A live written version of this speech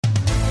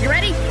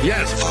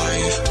Yes.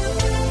 5,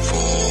 4,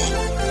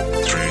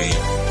 3,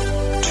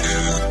 2,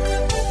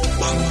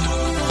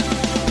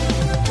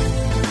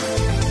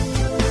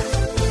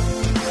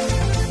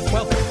 1.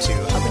 Welcome to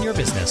Up in Your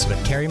Business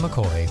with Carrie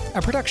McCoy,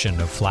 a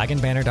production of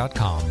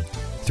flagandbanner.com.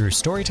 Through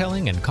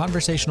storytelling and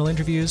conversational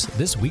interviews,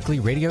 this weekly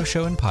radio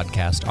show and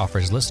podcast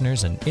offers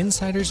listeners an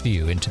insider's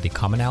view into the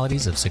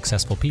commonalities of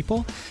successful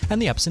people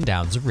and the ups and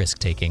downs of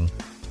risk-taking.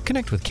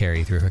 Connect with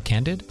Carrie through her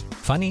candid,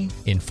 funny,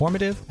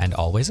 informative, and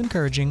always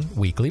encouraging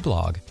weekly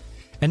blog.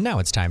 And now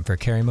it's time for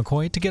Carrie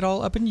McCoy to get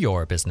all up in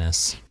your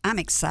business. I'm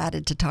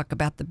excited to talk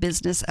about the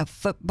business of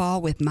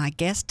football with my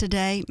guest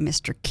today,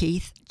 Mr.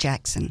 Keith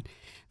Jackson.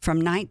 From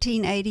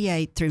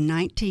 1988 through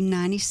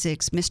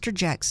 1996, Mr.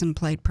 Jackson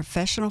played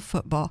professional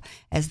football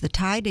as the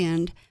tight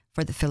end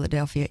for the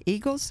Philadelphia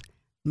Eagles,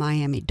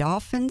 Miami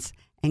Dolphins,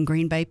 and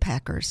Green Bay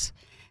Packers.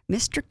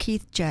 Mr.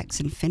 Keith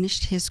Jackson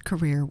finished his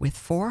career with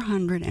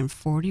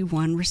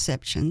 441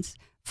 receptions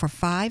for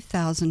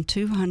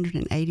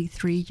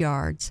 5,283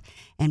 yards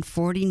and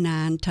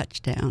 49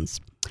 touchdowns.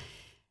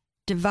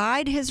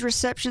 Divide his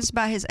receptions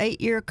by his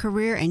 8-year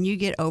career, and you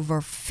get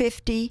over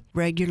 50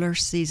 regular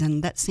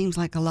season. That seems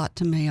like a lot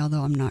to me,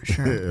 although I'm not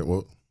sure. Yeah,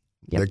 well,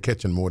 they're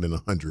catching more than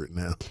 100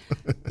 now.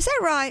 Is that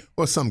right?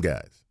 Well, some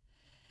guys.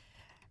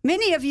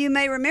 Many of you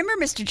may remember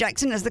Mr.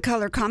 Jackson as the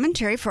color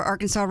commentary for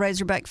Arkansas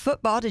Razorback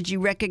football. Did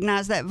you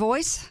recognize that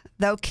voice?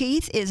 Though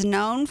Keith is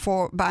known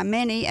by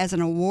many as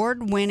an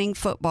award-winning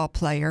football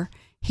player,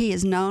 he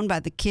is known by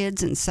the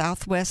kids in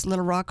southwest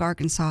Little Rock,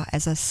 Arkansas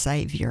as a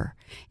savior.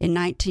 In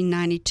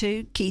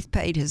 1992, Keith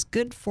paid his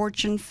good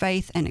fortune,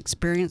 faith, and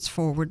experience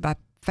forward by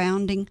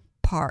founding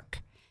PARK,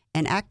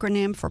 an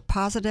acronym for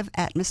Positive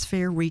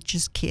Atmosphere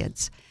Reaches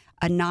Kids,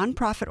 a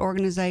nonprofit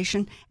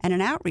organization and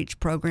an outreach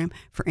program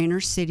for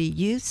inner-city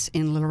youths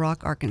in Little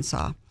Rock,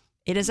 Arkansas.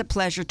 It is a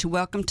pleasure to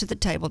welcome to the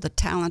table the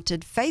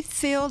talented,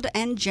 faith-filled,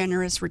 and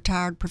generous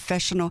retired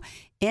professional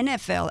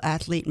NFL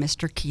athlete,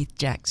 Mr. Keith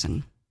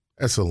Jackson.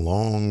 That's a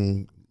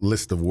long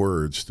list of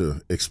words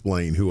to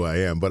explain who I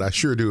am, but I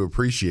sure do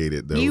appreciate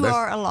it, though. You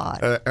are a lot.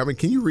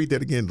 Can you read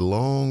that again?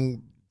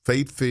 Long,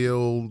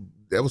 faith-filled.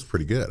 That was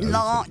pretty good.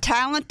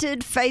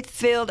 Talented,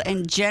 faith-filled,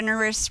 and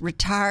generous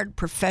retired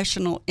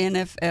professional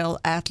NFL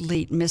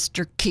athlete,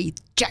 Mr. Keith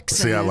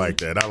Jackson. See, I like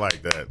that.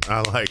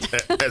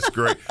 That's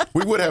great.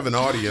 We would have an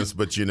audience,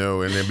 but,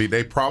 and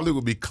they probably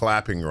would be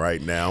clapping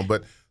right now,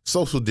 but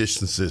social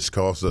distances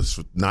cause us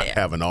not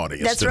have an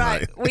audience That's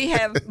tonight. Right. We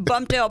have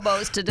bumped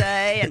elbows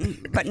today,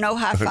 but no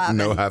high-fiving.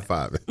 No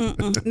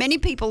high-fiving. Many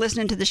people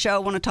listening to the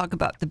show want to talk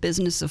about the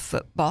business of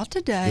football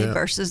today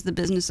versus the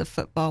business of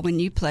football when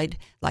you played,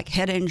 like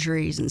head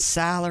injuries and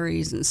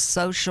salaries and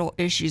social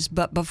issues.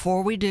 But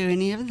before we do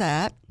any of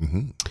that,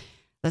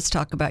 let's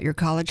talk about your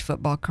college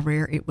football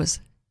career. It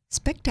was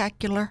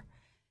spectacular.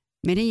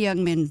 Many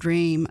young men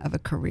dream of a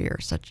career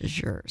such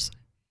as yours.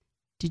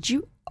 Did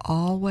you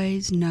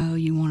always know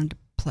you wanted to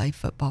play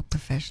football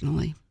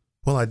professionally?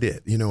 Well, I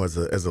did.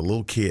 As a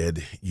little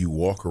kid, you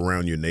walk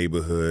around your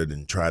neighborhood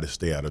and try to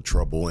stay out of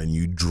trouble, and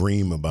you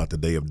dream about the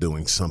day of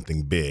doing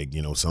something big.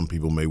 Some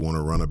people may want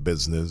to run a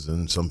business,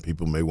 and some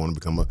people may want to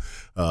become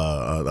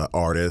an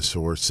artist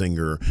or a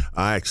singer.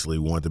 I actually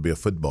wanted to be a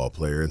football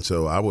player, and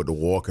so I would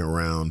walk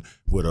around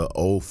with an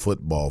old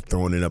football,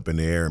 throwing it up in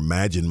the air,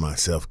 imagine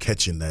myself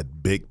catching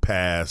that big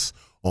pass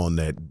on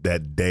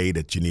that day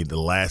that you need the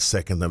last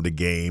second of the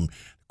game.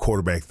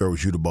 Quarterback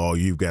throws you the ball,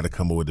 you've got to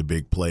come up with a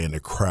big play, and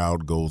the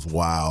crowd goes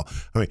wild.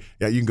 You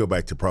can go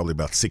back to probably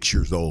about 6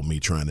 years old,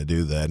 me trying to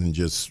do that, and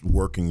just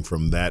working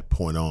from that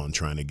point on,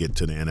 trying to get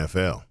to the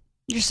NFL.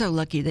 You're so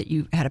lucky that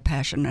you had a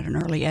passion at an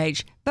early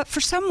age. But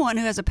for someone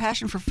who has a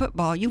passion for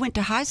football, you went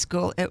to high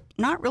school at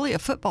not really a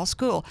football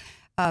school.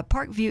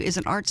 Parkview is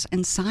an arts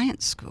and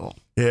science school.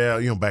 Yeah,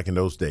 back in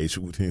those days,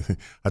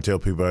 I tell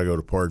people I go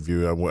to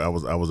Parkview. I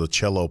was a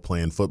cello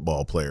playing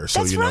football player,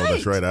 so that's right.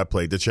 That's right. I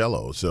played the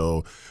cello.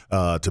 So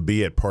to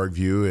be at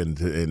Parkview,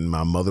 and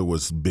my mother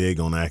was big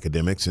on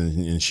academics,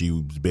 and she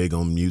was big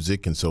on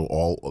music, and so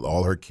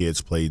all her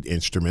kids played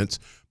instruments.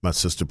 My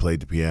sister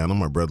played the piano,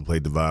 my brother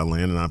played the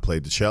violin, and I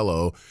played the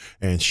cello.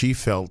 And she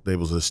felt there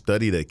was a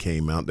study that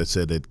came out that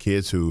said that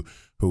kids who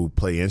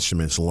play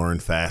instruments learn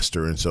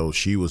faster, and so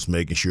she was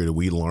making sure that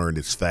we learned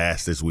as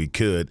fast as we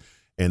could.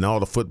 And all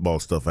the football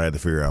stuff I had to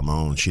figure out on my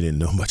own. She didn't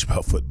know much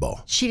about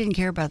football. She didn't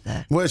care about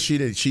that. Well, she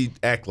did. She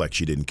act like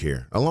she didn't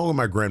care. Along with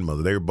my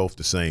grandmother, they were both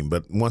the same.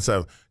 But once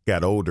I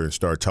got older and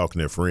started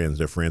talking to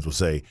their friends would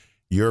say,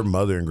 your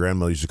mother and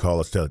grandmother used to call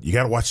us, tell you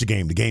got to watch the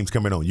game. The game's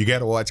coming on. You got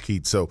to watch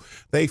Keith. So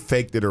they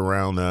faked it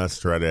around us,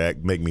 try to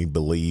make me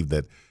believe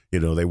that,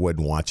 they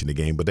wasn't watching the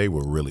game, but they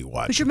were really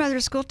watching. Was your mother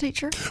a school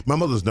teacher? My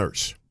mother's a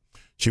nurse.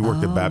 She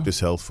worked at Baptist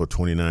Health for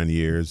 29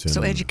 years. And,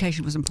 so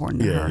education was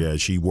important to her. Yeah.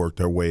 She worked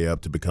her way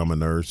up to become a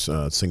nurse,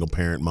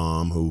 single-parent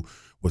mom who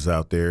was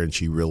out there, and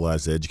she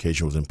realized that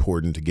education was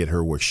important to get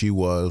her where she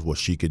was, where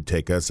she could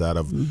take us out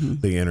of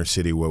the inner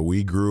city where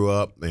we grew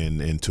up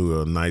and into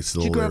a nice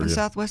little area. Did you grow up in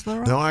Southwest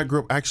Little Rock? No, I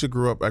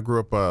grew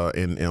up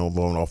in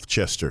off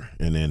Chester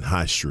and then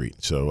High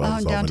Street. So I was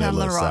off in that downtown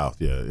little Little Rock.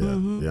 south.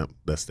 Yeah.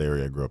 That's the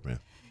area I grew up in.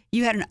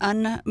 You had an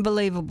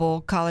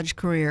unbelievable college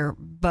career,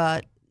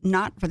 but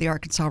not for the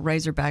Arkansas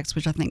Razorbacks,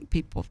 which I think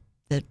people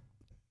that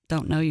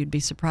don't know, you'd be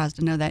surprised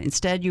to know that.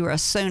 Instead, you were a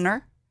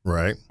Sooner.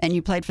 Right. And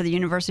you played for the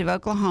University of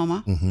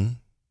Oklahoma. Mm-hmm.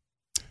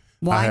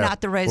 Why not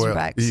the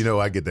Razorbacks?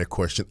 Well, I get that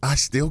question. I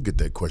still get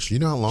that question. You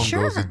know how long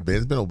ago it's been?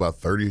 It's been about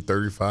 30,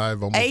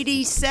 35, almost.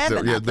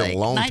 87, it's been a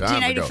long time ago.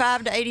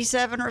 1985 to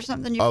 87 or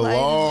something you played?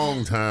 A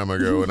long time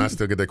ago, and I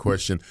still get that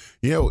question.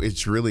 You know,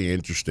 it's really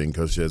interesting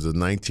because as a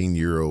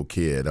 19-year-old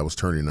kid, I was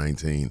turning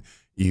 19,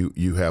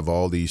 you have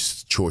all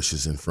these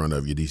choices in front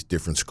of you, these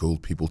different school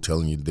people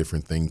telling you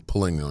different things,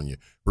 pulling on you.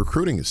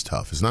 Recruiting is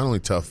tough. It's not only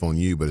tough on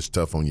you, but it's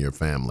tough on your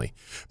family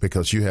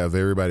because you have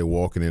everybody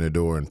walking in the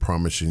door and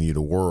promising you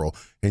the world,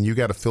 and you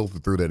got to filter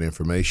through that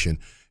information.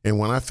 And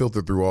when I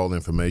filtered through all the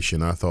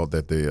information, I thought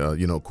that the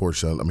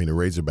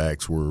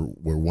Razorbacks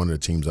were one of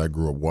the teams I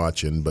grew up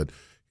watching, but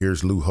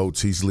here's Lou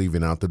Holtz. He's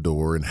leaving out the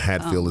door, and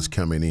Hatfield is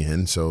coming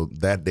in. So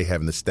that they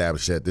haven't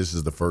established that. This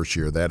is the first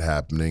year of that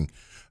happening.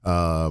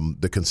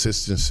 The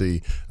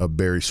consistency of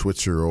Barry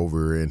Switzer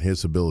over and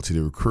his ability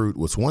to recruit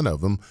was one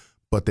of them.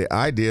 But the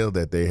idea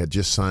that they had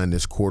just signed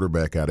this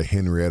quarterback out of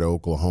Henrietta,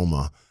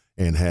 Oklahoma,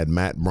 and had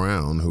Matt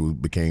Brown, who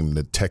became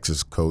the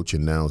Texas coach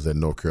and now is at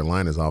North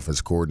Carolina's offense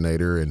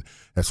coordinator, and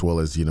as well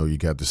as, you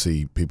got to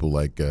see people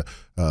like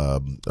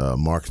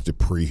Marcus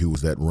Dupree, who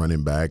was that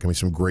running back. I mean,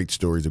 some great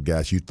stories of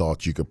guys you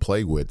thought you could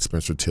play with,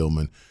 Spencer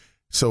Tillman.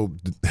 So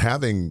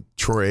having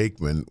Troy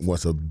Aikman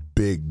was a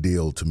big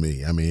deal to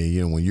me. I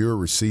mean, when you're a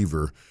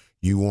receiver,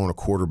 you want a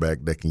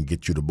quarterback that can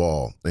get you the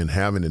ball. And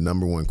having the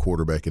number one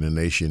quarterback in the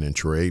nation in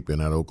Troy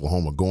Aikman at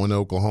Oklahoma, going to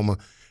Oklahoma,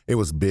 it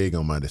was big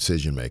on my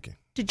decision-making.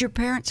 Did your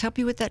parents help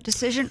you with that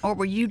decision, or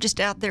were you just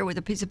out there with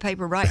a piece of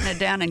paper writing it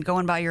down and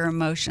going by your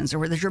emotions, or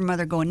was your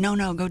mother going,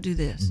 no, go do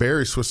this?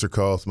 Barry Switzer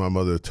calls my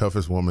mother the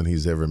toughest woman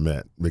he's ever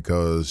met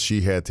because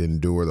she had to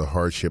endure the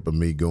hardship of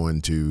me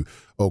going to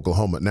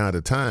Oklahoma. Now, at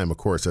the time, of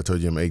course, I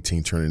told you I'm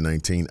 18, turning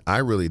 19. I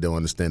really don't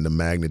understand the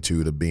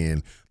magnitude of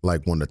being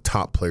like one of the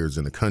top players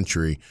in the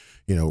country,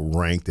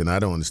 ranked, and I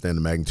don't understand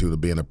the magnitude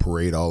of being a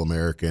parade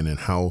All-American and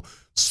how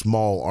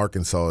small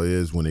Arkansas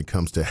is when it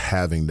comes to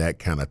having that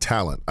kind of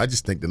talent. I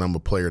just think that I'm a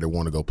player that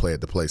want to go play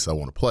at the place I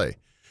want to play.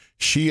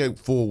 She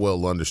full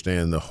well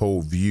understands the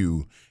whole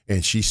view,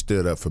 and she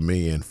stood up for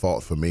me and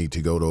fought for me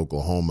to go to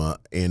Oklahoma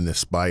in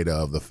spite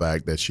of the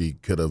fact that she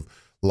could have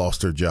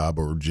lost her job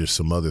or just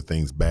some other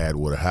things bad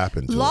would have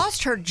happened to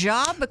Lost her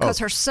job because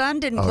her son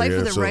didn't play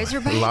for the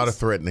Razorbacks? A lot of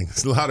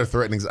threatenings.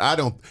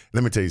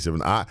 Let me tell you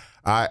something.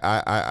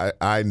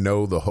 I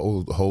know the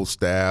whole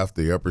staff,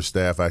 the upper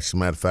staff. As a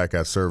matter of fact,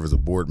 I serve as a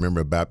board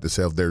member of Baptist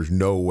Health. There's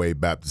no way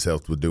Baptist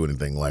Health would do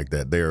anything like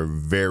that. They are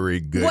very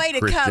good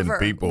Christian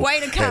people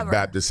at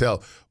Baptist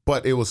Health.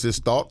 But it was this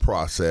thought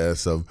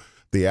process of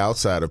the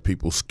outside of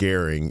people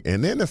scaring,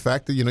 and then the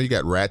fact that you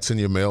got rats in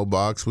your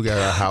mailbox. We got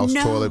our house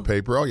toilet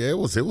paper. Oh yeah, it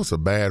was a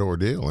bad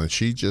ordeal, and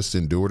she just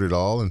endured it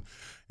all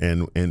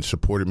and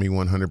supported me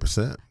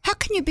 100%. How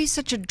can you be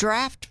such a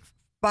draft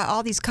by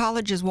all these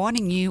colleges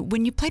wanting you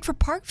when you played for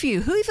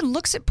Parkview? Who even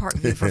looks at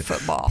Parkview for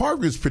football?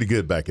 Parkview was pretty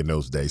good back in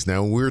those days.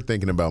 Now, when we were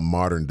thinking about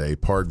modern day,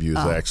 Parkview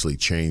has actually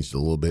changed a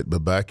little bit,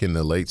 but back in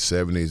the late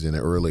 70s and the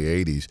early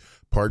 80s,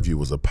 Parkview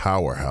was a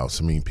powerhouse.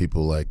 I mean,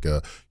 people like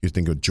you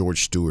think of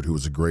George Stewart, who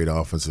was a great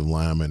offensive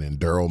lineman, and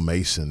Darrell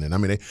Mason, and I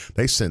mean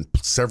they sent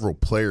several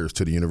players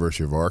to the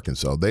University of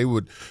Arkansas. They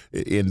would,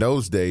 in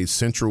those days,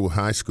 Central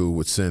High School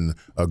would send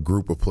a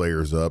group of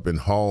players up, and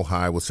Hall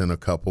High would send a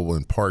couple,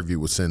 and Parkview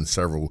would send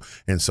several,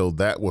 and so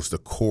that was the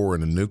core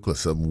and the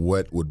nucleus of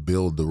what would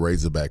build the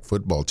Razorback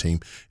football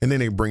team. And then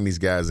they bring these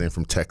guys in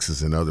from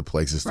Texas and other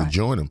places to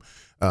join them.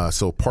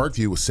 So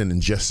Parkview was sending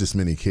just as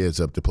many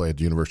kids up to play at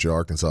the University of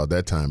Arkansas at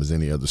that time as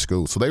any other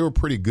school. So they were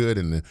pretty good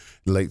in the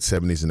late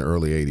 70s and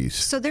early 80s.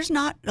 So there's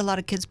not a lot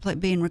of kids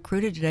being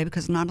recruited today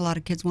because not a lot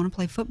of kids want to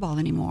play football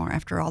anymore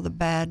after all the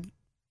bad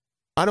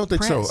I don't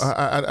think press. so.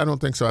 I don't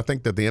think so. I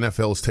think that the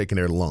NFL is taking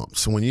their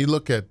lumps. When you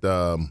look at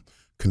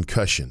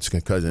concussions,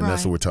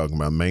 that's what we're talking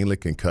about, mainly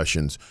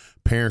concussions.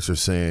 Parents are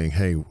saying,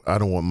 hey, I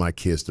don't want my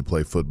kids to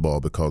play football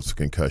because of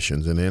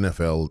concussions. And the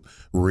NFL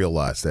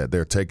realized that.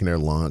 They're taking their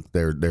lunch.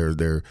 There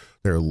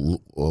are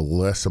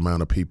less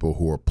amount of people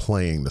who are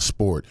playing the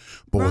sport.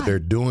 But what they're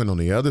doing on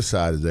the other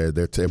side is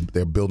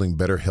they're building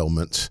better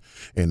helmets,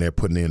 and they're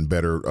putting in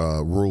better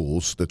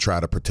rules to try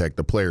to protect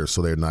the players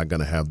so they're not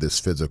going to have this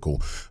physical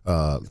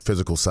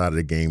side of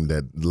the game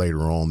that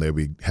later on they'll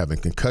be having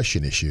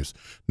concussion issues.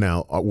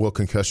 Now, will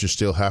concussions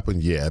still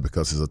happen? Yeah,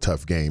 because it's a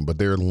tough game. But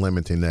they're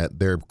limiting that.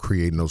 They're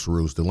creating those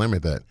rules to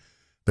limit that.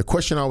 The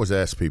question I always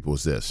ask people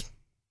is this.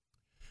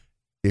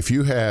 If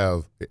you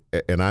have,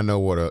 and I know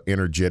what an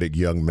energetic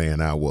young man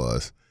I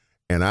was,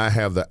 and I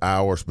have the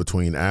hours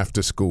between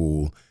after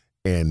school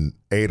and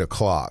 8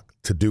 o'clock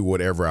to do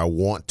whatever I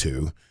want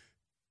to,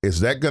 is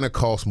that going to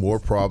cause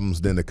more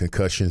problems than the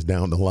concussions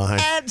down the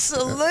line?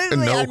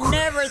 Absolutely. I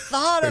never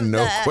thought of that.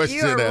 No question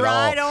You're at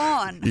right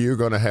all. on. You're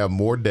going to have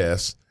more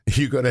deaths.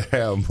 you're going to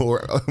have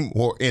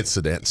more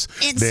incidents.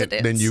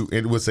 Than you.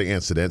 It would say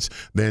incidents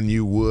than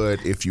you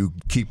would if you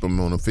keep them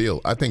on the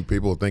field. I think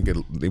people think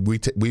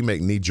we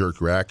make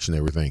knee-jerk reaction to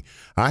everything.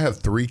 I have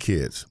 3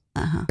 kids,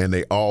 and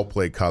they all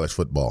play college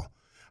football.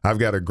 I've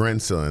got a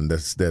grandson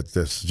that's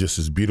just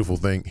this beautiful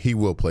thing. He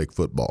will play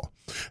football.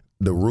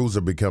 The rules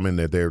are becoming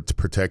that they're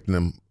protecting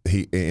him.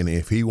 And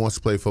if he wants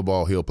to play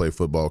football, he'll play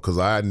football, because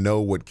I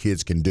know what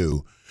kids can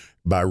do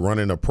by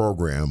running a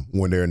program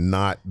when they're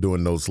not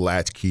doing those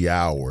latchkey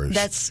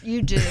hours.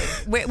 You do.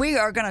 We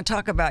are going to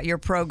talk about your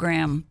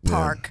program,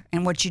 Park,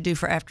 and what you do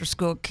for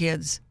after-school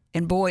kids.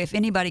 And boy, if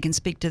anybody can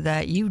speak to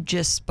that, you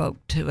just spoke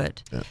to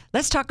it. Yeah.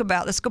 Let's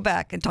go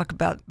back and talk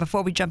about,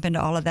 before we jump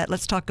into all of that,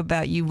 let's talk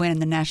about you winning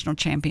the national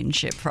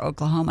championship for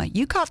Oklahoma.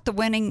 You caught the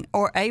winning,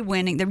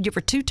 there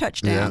were 2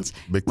 touchdowns.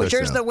 Yeah, big was touchdown.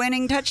 Yours the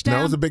winning touchdown? No,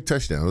 it was a big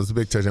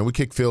touchdown. We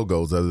kicked field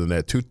goals other than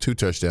that, two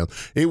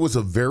touchdowns. It was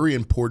a very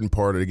important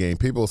part of the game.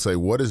 People say,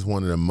 what is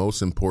one of the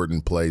most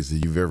important plays that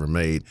you've ever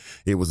made?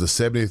 It was a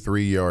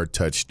 73-yard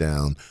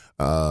touchdown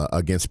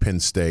against Penn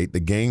State.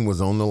 The game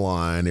was on the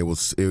line.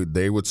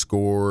 They would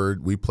score.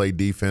 We played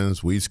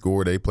defense. We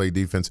scored. They played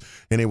defense.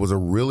 And it was a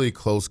really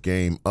close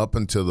game up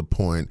until the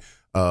point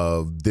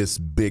of this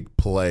big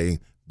play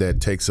that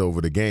takes over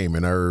the game.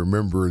 And I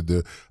remember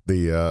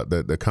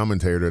the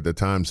commentator at the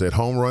time said,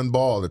 home run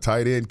ball, the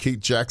tight end, Keith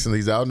Jackson,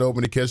 he's out and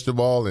open to catch the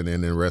ball, and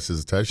then the rest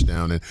is a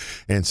touchdown.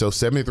 And so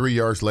 73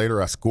 yards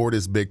later, I scored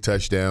this big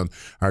touchdown.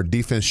 Our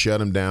defense shut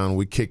him down.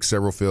 We kicked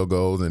several field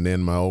goals, and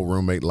then my old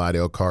roommate,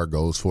 Lydell Carr,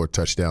 goes for a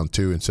touchdown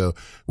too. And so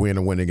we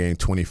ended up winning the game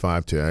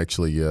 25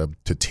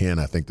 to 10,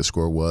 I think the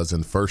score was.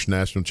 And the first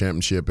national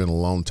championship in a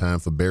long time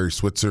for Barry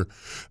Switzer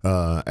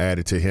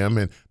added to him.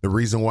 And the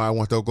reason why I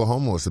went to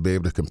Oklahoma was to be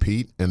able to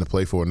compete and to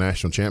play for a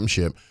national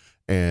championship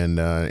and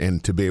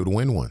to be able to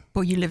win one.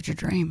 Well, you lived your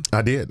dream.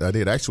 I did.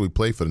 Actually, we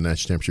played for the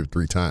national championship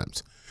 3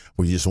 times.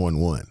 We just won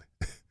 1.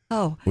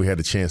 Oh. We had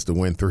a chance to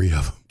win 3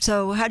 of them.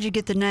 So how'd you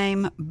get the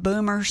name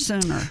Boomer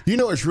Sooner? You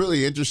know what's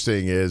really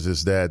interesting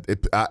is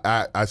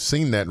that I've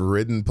seen that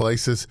written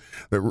places.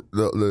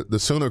 The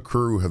Sooner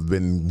crew have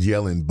been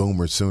yelling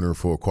Boomer Sooner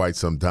for quite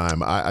some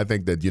time. I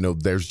think that,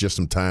 there's just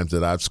some times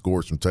that I've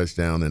scored some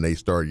touchdown and they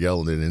start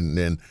yelling it, and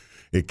then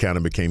it kind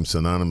of became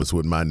synonymous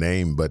with my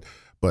name. But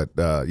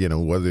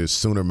whether it's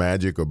Sooner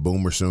Magic or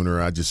Boomer Sooner,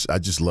 I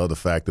just love the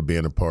fact of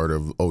being a part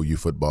of OU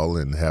football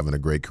and having a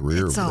great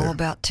career. It's all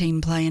about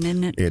team playing,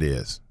 isn't it? It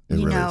is. It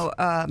really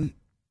is.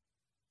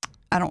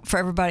 For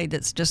everybody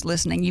that's just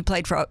listening, you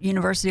played for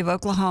University of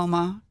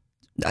Oklahoma,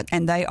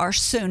 and they are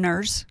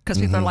Sooners, because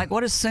people are like,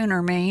 what does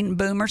Sooner mean?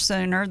 Boomer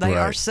Sooner. They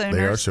are Sooners.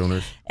 They are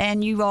Sooners.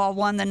 And you all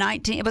won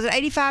was it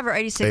 85 or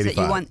 86 85.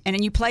 that you won? And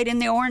then you played in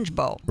the Orange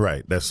Bowl.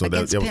 Right. That was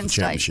the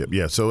championship.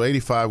 Yeah. So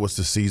 85 was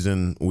the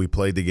season. We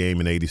played the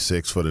game in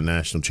 86 for the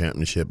national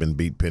championship and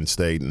beat Penn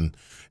State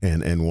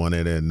and won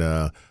it.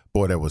 And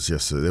boy, it was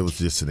just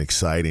an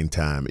exciting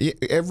time.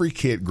 Every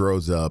kid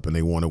grows up and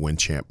they want to win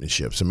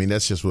championships. I mean,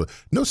 that's just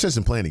no sense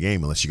in playing the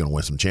game unless you're going to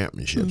win some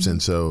championships. And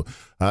so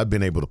I've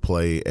been able to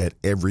play at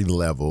every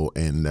level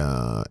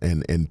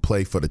and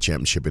play for the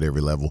championship at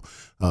every level.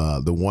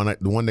 The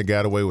one that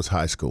got away was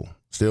high school.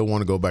 Still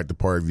want to go back to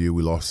Parkview.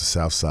 We lost to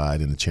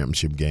Southside in the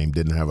championship game.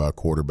 Didn't have our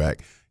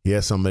quarterback.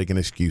 Yes, I'm making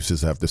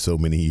excuses after so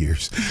many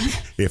years.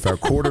 If our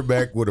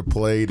quarterback would have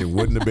played and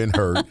wouldn't have been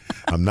hurt,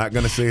 I'm not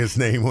going to say his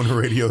name on the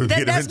radio to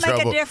get him in trouble. That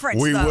does make a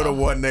difference, we would have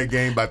won that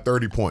game by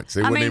 30 points.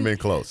 It wouldn't have been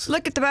close.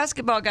 Look at the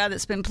basketball guy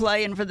that's been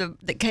playing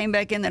that came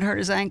back in that hurt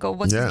his ankle.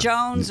 What's it,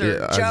 Jones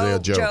or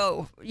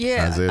Joe?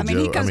 Yeah. Isaiah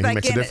he comes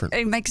back in.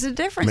 It makes a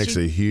difference. Makes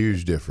a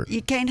huge difference.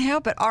 You can't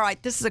help it. All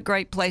right, this is a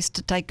great place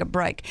to take a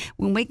break.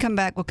 When we come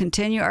back, we'll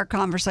continue our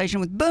conversation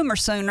with Boomer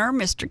Sooner,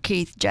 Mr.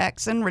 Keith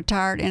Jackson,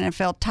 retired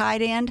NFL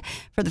tight end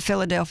for the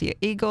Philadelphia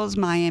Eagles,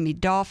 Miami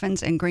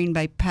Dolphins, and Green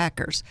Bay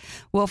Packers.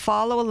 We'll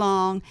follow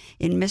along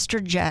in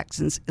Mr.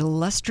 Jackson's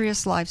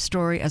illustrious life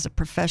story as a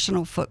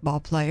professional football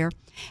player.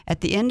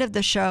 At the end of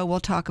the show, we'll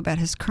talk about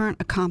his current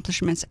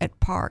accomplishments at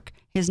Park,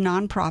 his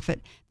nonprofit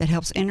that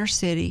helps inner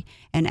city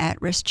and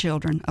at-risk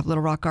children of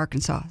Little Rock,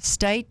 Arkansas.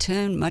 Stay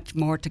tuned, much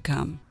more to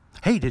come.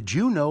 Hey, did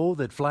you know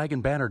that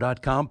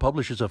flagandbanner.com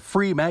publishes a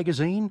free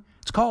magazine?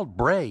 It's called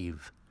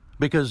Brave,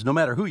 because no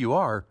matter who you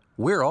are,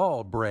 we're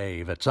all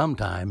brave at some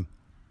time.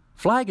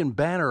 Flag and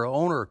Banner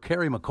owner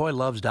Carrie McCoy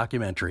loves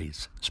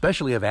documentaries,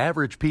 especially of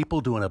average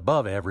people doing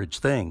above-average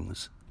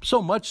things.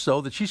 So much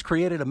so that she's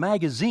created a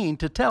magazine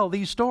to tell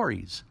these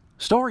stories.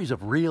 Stories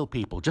of real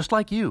people, just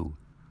like you.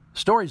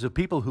 Stories of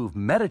people who've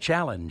met a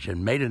challenge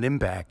and made an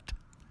impact.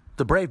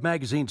 The Brave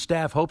magazine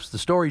staff hopes the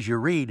stories you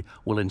read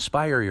will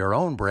inspire your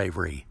own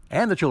bravery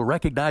and that you'll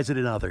recognize it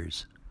in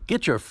others.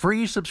 Get your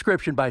free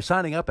subscription by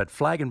signing up at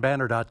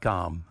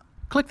flagandbanner.com.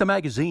 Click the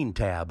magazine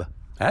tab.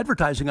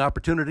 Advertising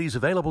opportunities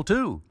available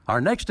too.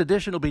 Our next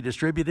edition will be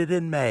distributed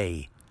in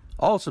May.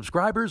 All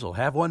subscribers will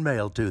have one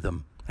mailed to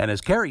them. And as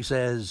Carrie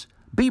says,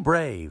 Be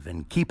brave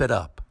and keep it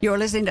up. You're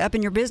listening to Up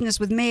in Your Business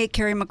with me,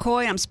 Carrie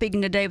McCoy. I'm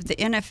speaking today with the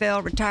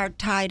NFL retired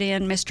tight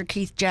end, Mr.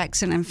 Keith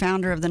Jackson, and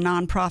founder of the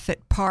nonprofit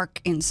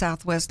Park in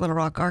Southwest Little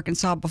Rock,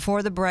 Arkansas.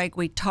 Before the break,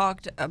 we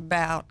talked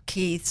about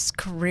Keith's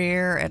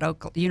career at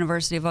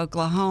University of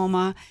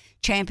Oklahoma,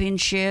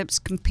 championships,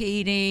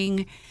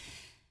 competing.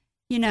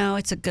 You know,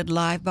 it's a good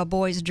life, a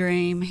boy's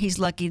dream. He's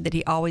lucky that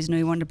he always knew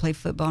he wanted to play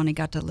football, and he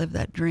got to live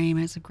that dream.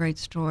 It's a great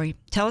story.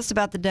 Tell us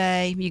about the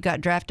day you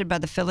got drafted by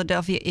the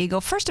Philadelphia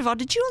Eagles. First of all,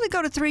 did you only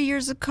go to 3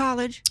 years of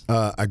college?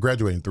 I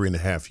graduated in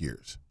 3.5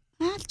 years.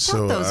 I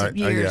thought those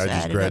years I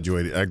just added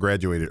graduated. I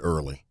graduated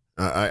early.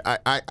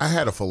 I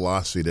had a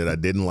philosophy that I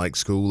didn't like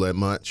school that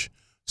much,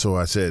 so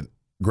I said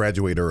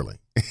graduate early.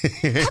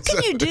 How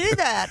can you do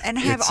that and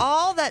have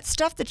all that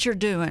stuff that you're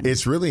doing?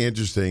 It's really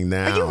interesting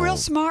now. Are you real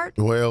smart?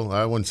 Well,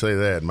 I wouldn't say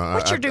that.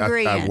 What's your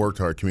degree I in? worked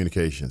hard,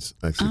 communications.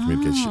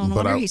 Communications. No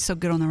wonder he's so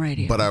good on the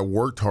radio. But I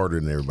worked harder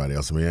than everybody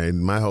else. I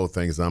mean, my whole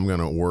thing is I'm going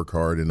to work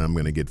hard and I'm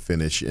going to get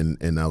finished.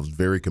 And I was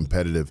very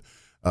competitive.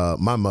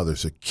 My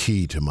mother's a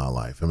key to my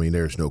life. I mean,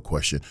 there's no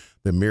question.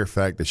 The mere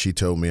fact that she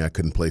told me I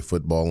couldn't play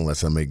football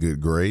unless I made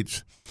good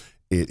grades,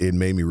 it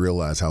made me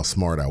realize how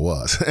smart I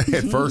was.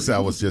 At first, I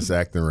was just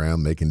acting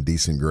around, making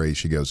decent grades.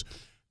 She goes,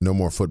 no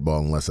more football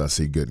unless I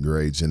see good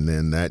grades. And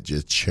then that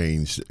just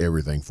changed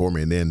everything for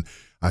me. And then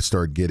I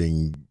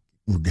started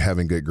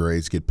having good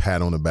grades, get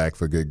pat on the back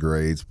for good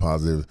grades,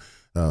 positive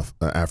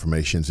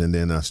affirmations. And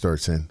then I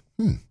started saying,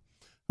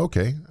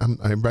 okay,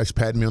 everybody's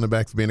patting me on the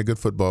back for being a good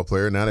football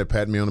player. Now they're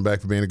patting me on the back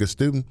for being a good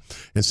student.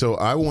 And so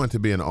I want to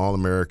be an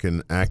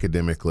All-American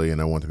academically, and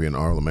I want to be an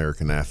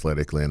All-American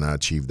athletically, and I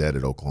achieved that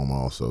at Oklahoma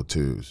also,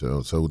 too.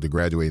 So to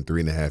graduate in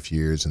 3.5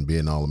 years and be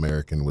an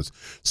All-American was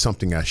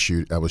something I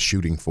was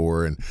shooting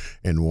for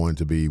and wanted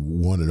to be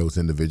one of those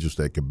individuals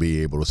that could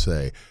be able to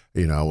say,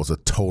 you know, I was a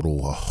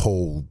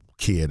whole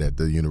kid at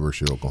the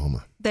University of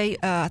Oklahoma. They,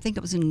 I think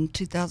it was in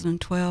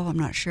 2012, I'm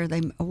not sure,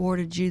 they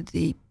awarded you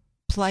the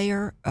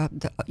player of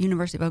the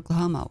University of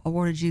Oklahoma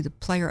awarded you the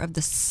player of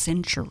the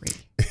century.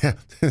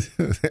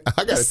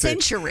 I got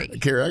century.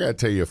 Carrie, I got to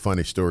tell you a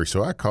funny story.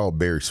 So I called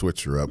Barry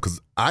Switzer up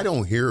because I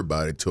don't hear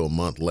about it till a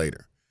month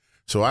later.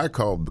 So I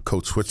called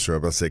Coach Switzer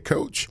up. I said,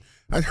 Coach,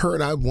 I heard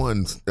I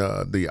won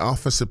the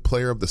Offensive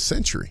Player of the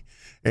Century.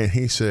 And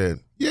he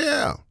said,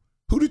 yeah.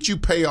 Who did you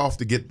pay off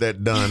to get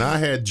that done? I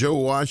had Joe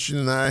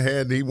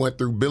Washington. He went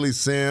through Billy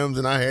Sims,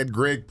 and I had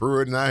Greg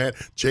Pruitt, and I had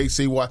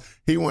J.C. Watt.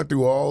 He went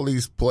through all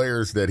these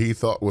players that he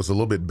thought was a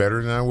little bit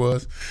better than I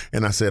was.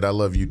 And I said, I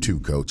love you too,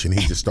 Coach. And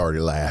he just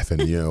started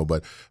laughing, you know.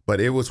 But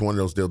it was one of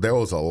those deals. There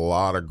was a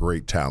lot of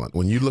great talent.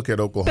 When you look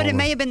at Oklahoma. But it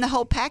may have been the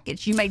whole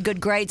package. You made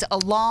good grades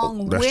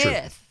along with.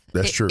 True.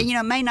 That's true. You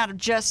know, it may not have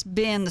just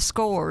been the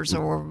scores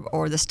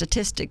or the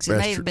statistics. It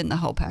may have been the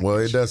whole package. Well,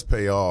 it does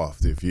pay off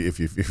if you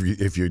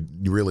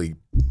really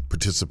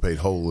participate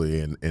wholly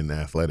in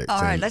athletics. All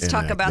right, let's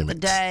talk academics. about the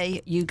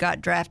day you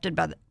got drafted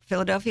by the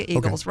Philadelphia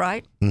Eagles,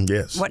 right?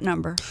 Yes. What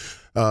number?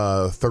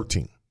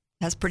 13.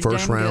 That's pretty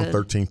First damn round, good.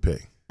 13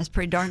 pick. That's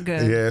pretty darn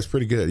good. Yeah, it's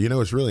pretty good. You know,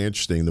 it's really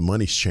interesting. The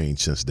money's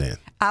changed since then.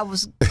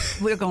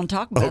 We're going to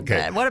talk about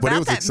that. What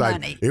about that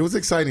money? It was an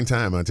exciting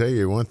time. I'll tell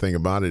you one thing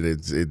about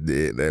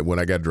it. When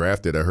I got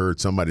drafted, I heard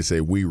somebody say,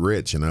 we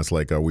rich. And I was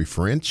like, are we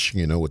French?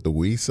 You know, with the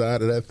we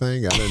side of that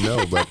thing? I don't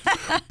know.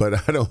 But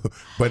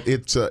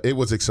it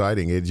was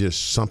exciting. It's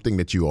just something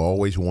that you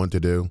always want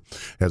to do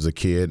as a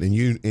kid. And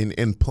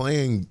in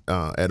playing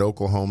at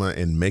Oklahoma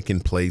and making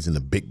plays in the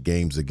big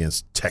games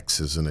against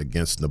Texas and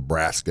against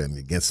Nebraska and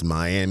against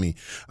Miami,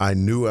 I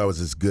knew I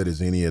was as good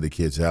as any of the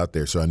kids out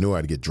there, so I knew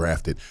I'd get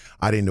drafted.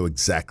 I didn't know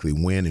exactly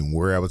when and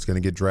where I was going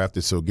to get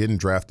drafted, so getting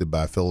drafted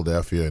by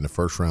Philadelphia in the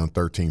first round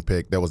 13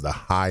 pick, that was the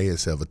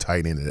highest of a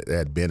tight end that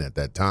had been at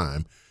that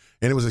time.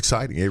 And it was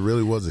exciting. It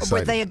really was exciting.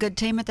 Were they a good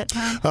team at that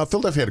time?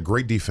 Philadelphia had a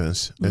great one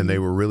of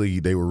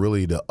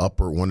the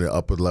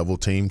upper level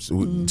teams.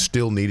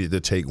 Still needed to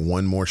take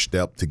one more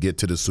step to get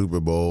to the Super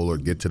Bowl or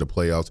get to the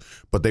playoffs,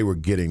 but they were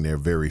getting there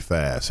very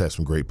fast. Had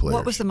some great players.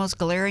 What was the most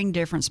glaring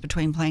difference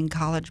between playing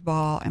college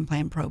ball and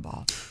playing pro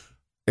ball?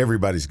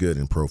 Everybody's good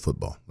in pro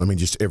football. I mean,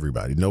 just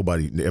everybody.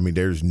 Nobody. I mean,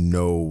 there's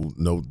nobody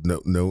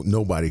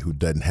who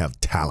doesn't have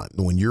talent.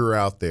 When you're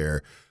out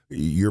there,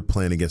 you're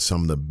playing against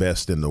some of the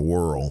best in the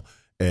world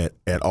at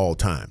all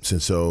times.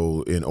 And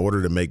so in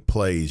order to make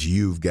plays,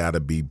 you've got to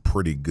be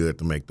pretty good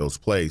to make those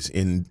plays.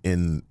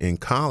 In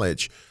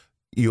college,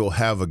 you'll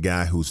have a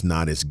guy who's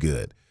not as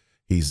good.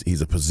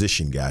 He's a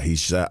position guy.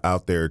 He's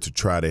out there to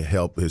try to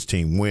help his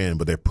team win,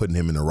 but they're putting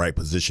him in the right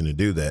position to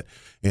do that.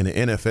 In the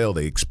NFL,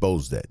 they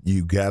expose that.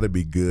 You got to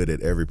be good at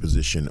every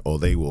position or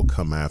they will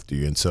come after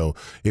you. And so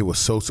it was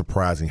so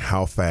surprising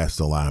how fast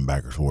the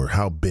linebackers were,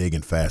 how big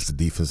and fast the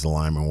defensive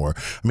linemen were.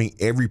 I mean,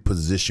 every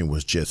position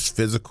was just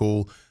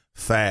physical,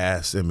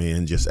 fast,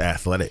 just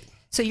athletic.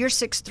 So you're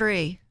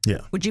 6'3". Yeah.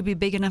 Would you be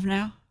big enough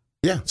now?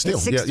 Yeah, still.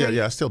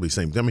 Yeah. Still be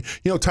same. I mean,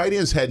 tight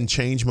ends hadn't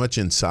changed much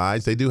in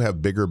size. They do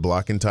have bigger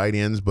blocking tight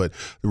ends, but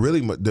really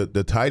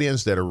the tight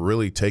ends that are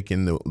really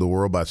taking the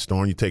world by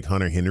storm. You take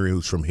Hunter Henry,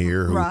 who's from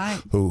here,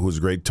 who's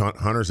great.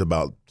 Hunter's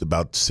about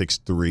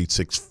 6'3",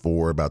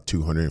 6'4", about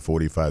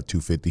 245,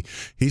 250.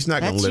 He's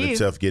not going to let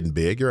himself get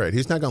big. You're right.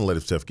 He's not going to let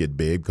himself get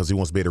big because he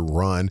wants to be able to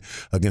run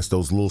against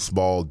those little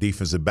small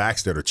defensive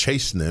backs that are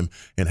chasing him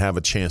and have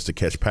a chance to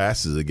catch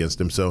passes against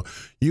him. So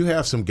you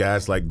have some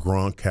guys like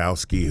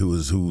Gronkowski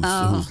who's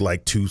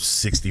like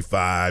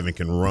 265 and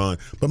can run,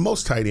 but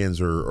most tight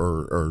ends are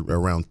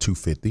around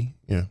 250.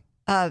 Yeah.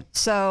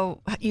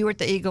 So you were at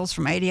the Eagles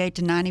from 88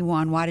 to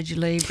 91. Why did you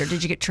leave, or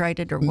did you get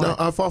traded, or what? No,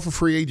 I fought for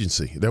free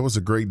agency. That was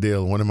a great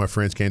deal. One of my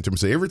friends came to me and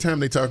said, every time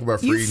they talk about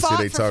free agency,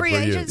 they talk for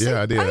you.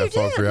 Yeah, I did. I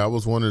fought for you. I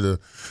was one of the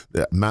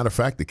matter of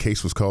fact, the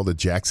case was called the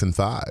Jackson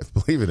 5,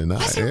 believe it or not.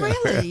 Was it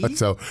really?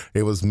 So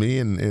it was me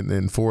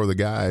and four of the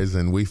guys,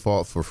 and we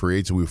fought for free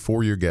agency. We were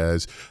 4-year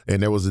guys,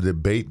 and there was a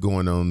debate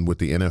going on with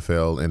the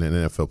NFL and an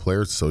NFL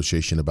Players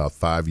Association about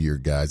 5-year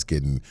guys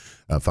getting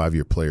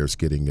 5-year players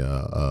getting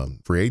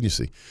free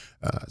agency.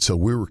 So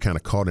we were kind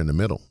of caught in the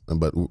middle,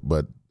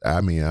 but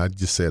I mean, I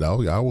just said,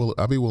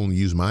 I'll be willing to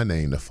use my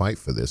name to fight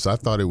for this. I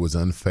thought it was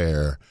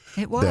unfair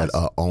that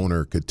an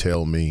owner could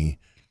tell me,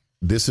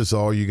 this is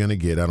all you're going to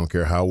get. I don't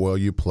care how well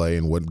you play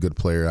and what good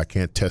player. I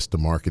can't test the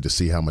market to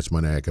see how much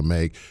money I can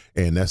make,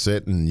 and that's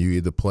it. And you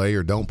either play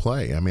or don't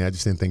play. I mean, I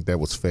just didn't think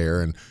that was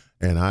fair, and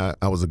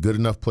I was a good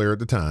enough player at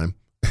the time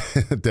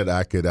that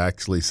I could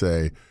actually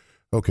say,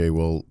 okay,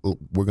 well,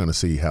 we're going to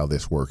see how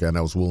this works, and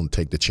I was willing to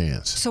take the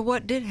chance. So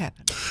what did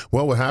happen?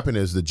 Well, what happened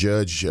is the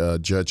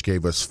judge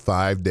gave us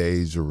 5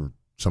 days or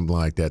something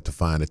like that to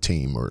find a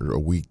team, or a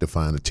week to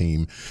find a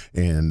team,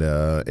 and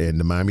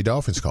the Miami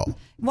Dolphins called.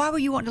 Why were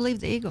you wanting to leave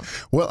the Eagles?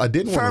 Well, I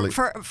didn't want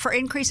to leave. For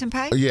increase in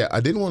pay? Yeah,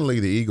 I didn't want to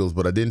leave the Eagles,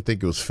 but I didn't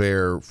think it was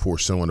fair for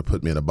someone to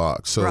put me in a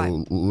box.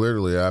 So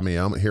literally, I mean,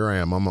 I'm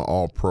an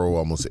all-pro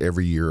almost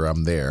every year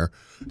I'm there,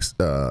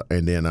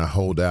 and then I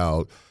hold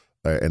out.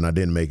 And I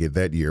didn't make it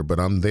that year, but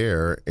I'm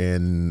there,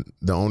 and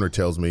the owner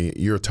tells me,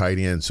 you're a tight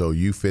end, so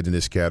you fit in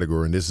this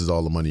category, and this is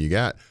all the money you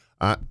got.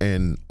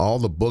 And all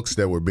the books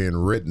that were being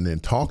written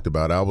and talked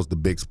about, I was the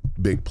big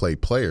play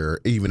player,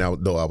 even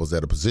though I was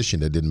at a position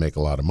that didn't make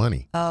a lot of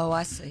money. Oh,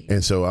 I see.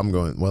 And so I'm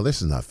going, well,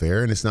 this is not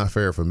fair, and it's not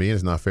fair for me, and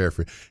it's not fair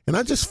for. And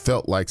I just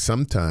felt like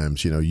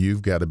sometimes,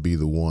 you've got to be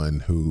the one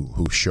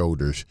who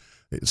shoulders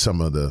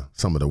some of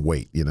the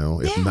weight,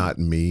 If not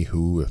me,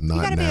 who? If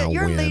not now,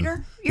 you're when? A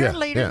leader. You're a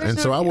leader. Yeah, and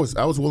so I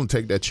was willing to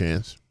take that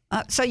chance.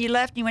 So you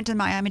left and you went to the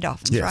Miami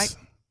Dolphins, right?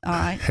 All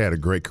right. Had a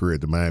great career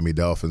at the Miami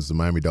Dolphins. The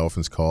Miami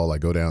Dolphins call. I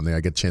go down there.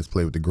 I get a chance to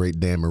play with the great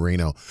Dan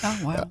Marino. Oh,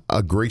 wow.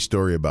 A great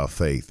story about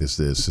faith is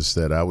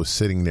that I was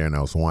sitting there and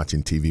I was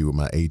watching TV with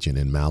my agent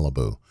in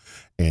Malibu,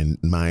 and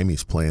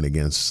Miami's playing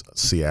against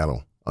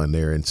Seattle. And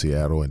they're in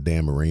Seattle, and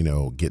Dan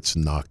Marino gets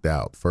knocked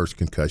out. First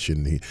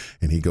concussion,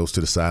 he goes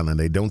to the sideline.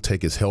 They don't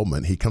take his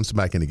helmet. He comes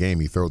back in the game.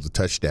 He throws a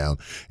touchdown,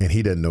 and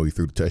he doesn't know he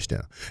threw the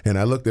touchdown. And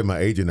I looked at my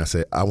agent, and I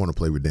said, I want to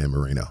play with Dan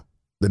Marino.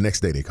 The next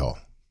day they call.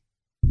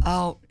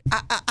 Oh,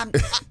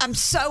 I'm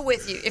so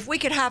with you. If we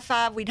could high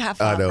five, we'd high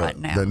five right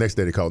now. The next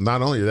day they called.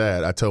 Not only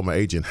that, I told my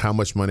agent how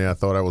much money I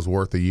thought I was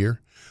worth a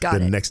year. The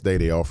next day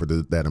they offered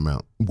that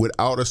amount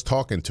without us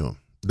talking to him.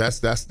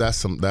 That's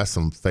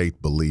some faith,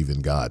 believe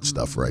in God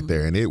stuff right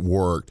there, and it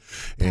worked.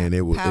 And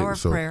it was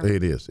prayer.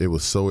 It is. It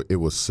was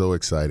so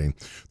exciting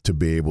to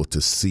be able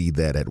to see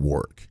that at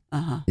work.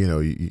 And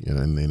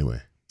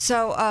anyway.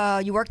 So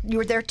you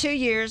were there 2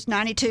 years,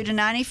 92 to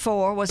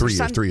 94. Was 3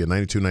 years, 3 years,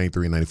 92,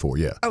 93, 94,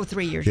 yeah. Oh,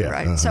 3 years, yeah,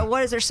 right. So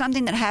is there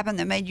something that happened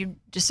that made you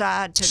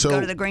decide to go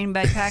to the Green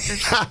Bay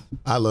Packers?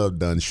 I love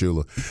Don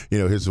Shula.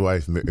 His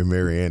wife,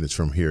 Mary Ann, is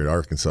from here at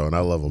Arkansas, and I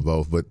love them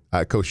both. But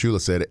Coach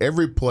Shula said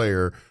every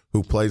player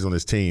who plays on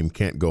his team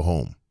can't go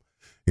home.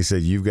 He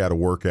said, you've got to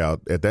work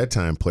out. At that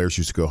time, players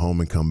used to go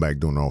home and come back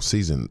during the off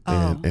season.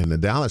 And the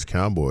Dallas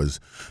Cowboys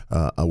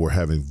were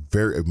having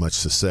very much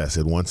success.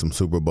 They won some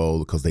Super Bowl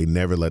because they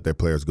never let their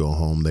players go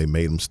home. They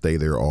made them stay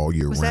there all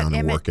year round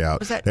and work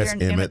out. That's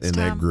Emmett in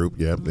that group.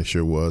 Yep, it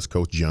sure was.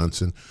 Coach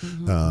Johnson,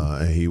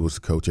 and he was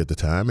the coach at the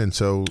time. And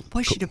so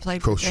Boy, should have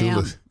played for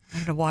them. I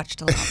would have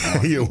watched a lot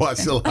more. You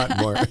watched a lot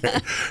more.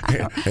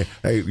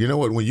 Hey, you know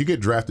what? When you get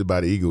drafted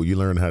by the Eagle, you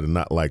learn how to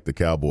not like the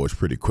Cowboys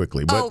pretty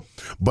quickly.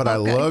 But I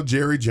love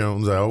Jerry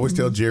Jones. I always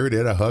tell Jerry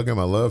that. I hug him.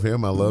 I love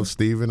him. I love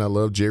Steven. I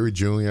love Jerry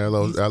Jr. I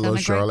love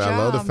Charlotte. I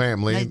love the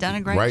family. They've done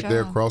a great job.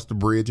 There across the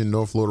bridge in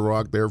North Little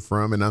Rock they're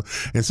from. And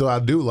so I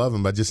do love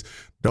him. I just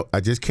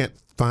can't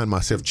find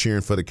myself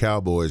cheering for the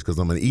Cowboys because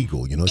I'm an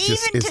Eagle.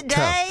 It's today,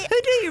 tough.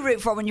 Who do you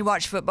root for when you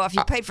watch football? If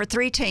you paid for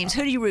 3 teams,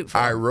 who do you root for?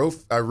 I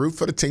root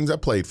for the teams I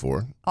played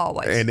for.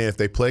 Always. And then if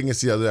they play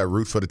against the other, I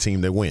root for the team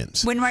that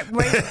wins. When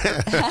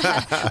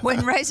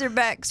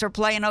Razorbacks are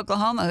playing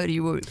Oklahoma, who do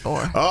you root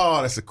for?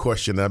 Oh, that's a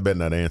question I better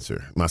not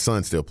answer. My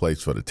son still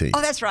plays for the team.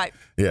 Oh, that's right.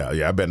 Yeah,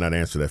 I better not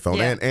answer that phone.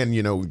 Yeah. And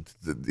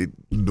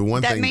the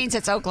one thing that means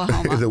it's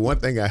Oklahoma. The one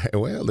thing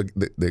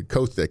the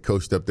coach that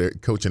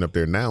coaching up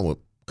there now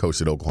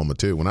coached at Oklahoma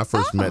too. When I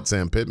first met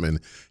Sam Pittman,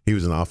 he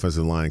was an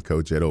offensive line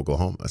coach at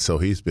Oklahoma, so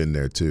he's been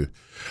there too.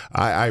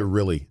 I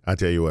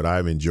tell you what,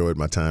 I've enjoyed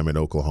my time at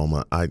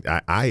Oklahoma.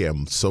 I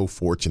am so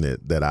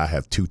fortunate that I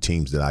have two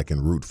teams that I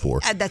can root for.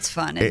 That's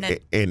fun, isn't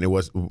it? And it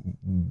was.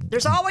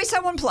 There's always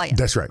someone playing.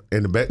 That's right.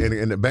 And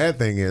the bad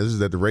thing is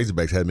that the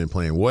Razorbacks haven't been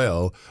playing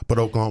well, but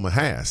Oklahoma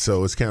has.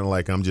 So it's kind of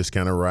like I'm just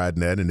kind of riding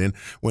that. And then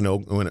when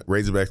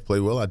Razorbacks play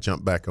well, I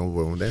jump back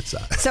over on that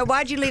side. So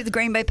why'd you leave the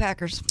Green Bay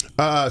Packers?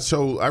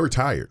 So I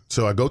retired.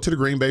 So I go to the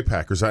Green Bay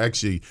Packers. I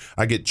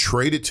get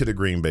traded to the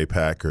Green Bay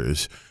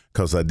Packers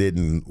because I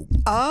didn't.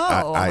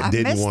 I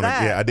didn't want to.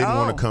 Yeah, I didn't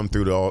want to come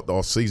through the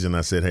all season.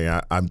 I said, hey,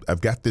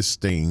 I've got this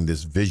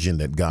vision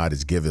that God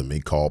has given me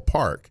called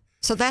Park.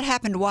 So that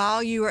happened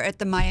while you were at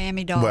the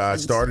Miami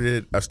Dolphins.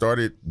 Well, I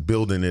started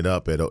building it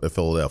up at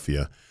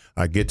Philadelphia.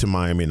 I get to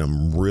Miami, and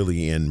I'm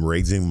really in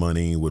raising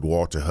money with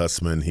Walter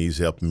Hussman. He's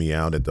helping me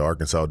out at the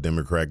Arkansas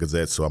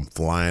Democrat-Gazette, so I'm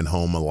flying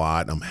home a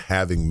lot. I'm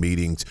having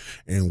meetings,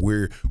 and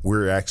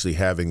we're actually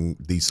having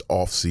these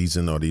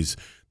off-season or these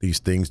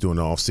things during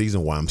the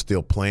off-season while I'm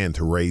still playing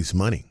to raise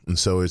money. And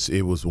so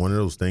it was one of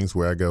those things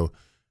where I go,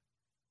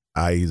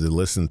 I either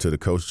listen to the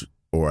coach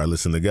or I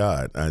listen to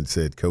God. I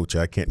said, Coach,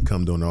 I can't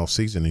come during the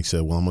off-season. He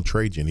said, well, I'm going to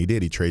trade you. And he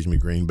did. He traded me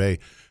to Green Bay.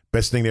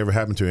 Best thing that ever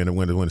happened to me, and I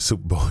went to win a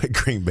Super Bowl at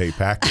Green Bay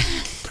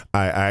Packers.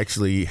 I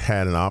actually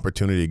had an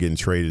opportunity of getting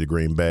traded to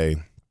Green Bay,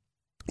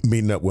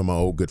 meeting up with my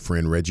old good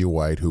friend Reggie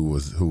White, who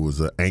was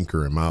an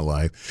anchor in my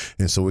life,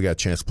 and so we got a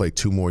chance to play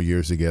 2 more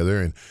years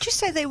together. And did you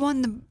say they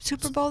won the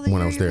Super Bowl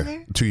when I was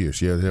there? 2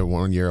 years, yeah.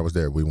 1 year I was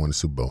there. We won the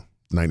Super Bowl,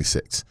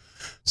 '96.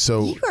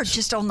 So you are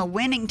just on the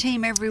winning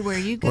team everywhere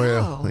you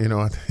go.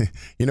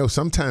 Well,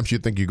 sometimes you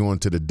think you're going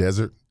to the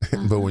desert,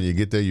 but when you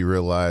get there, you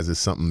realize there's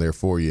something there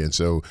for you. And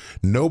so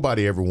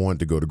nobody ever wanted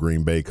to go to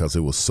Green Bay because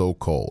it was so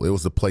cold. It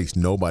was the place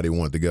nobody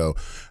wanted to go.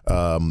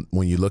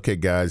 When you look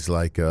at guys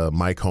like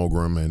Mike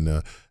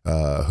Holmgren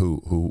and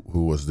who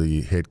was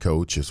the head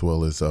coach, as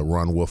well as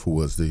Ron Wolf, who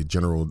was the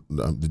general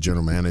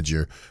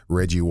manager,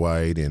 Reggie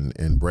White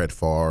and Brett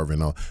Favre,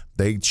 and all,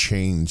 they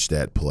changed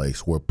that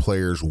place where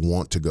players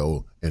want to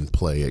go and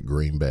play at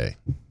Green Bay.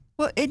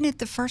 Well, isn't it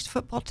the first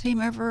football team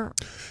ever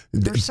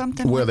or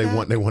something? Well,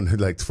 like they won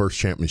like the first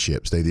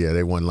championships.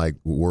 They won like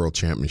world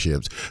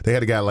championships. They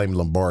had a guy named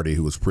Lombardi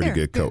who was a pretty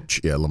good coach.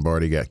 Yeah,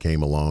 Lombardi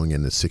came along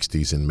in the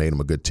 '60s and made him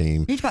a good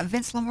team. You talking about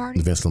Vince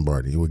Lombardi? Vince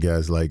Lombardi with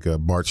guys like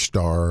Bart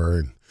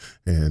Starr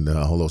and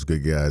all those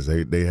good guys.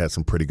 They had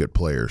some pretty good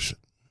players.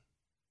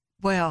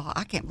 Well,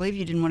 I can't believe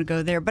you didn't want to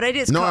go there, but it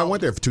is cold. I went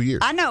there for 2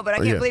 years. I know, but I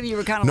can't believe you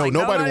were kind of like,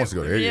 nobody wants to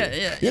go there.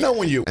 Yeah. You know,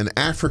 when you're an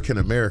African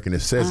American,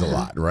 it says a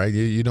lot, right?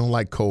 You don't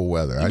like cold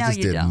weather. I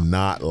just did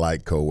not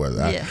like cold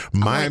weather. Yeah.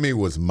 Miami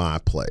was my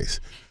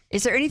place.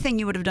 Is there anything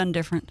you would have done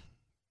different?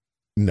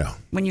 No.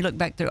 When you look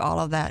back through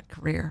all of that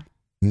career?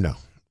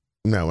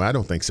 No, I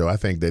don't think so. I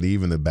think that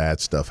even the bad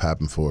stuff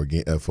happened for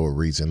a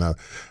reason. I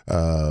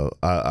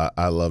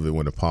love it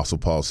when Apostle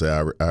Paul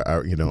said,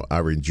 I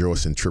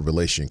rejoice in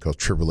tribulation because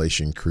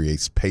tribulation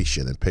creates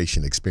patience, and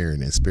patient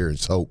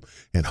experience hope,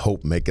 and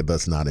hope maketh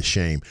us not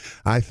ashamed.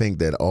 I think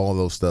that all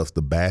those stuff,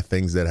 the bad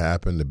things that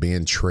happen, the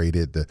being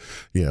traded,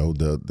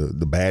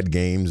 the bad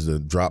games, the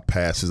drop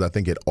passes, I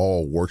think it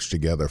all works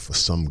together for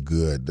some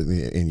good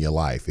in your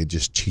life. It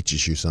just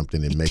teaches you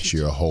something and makes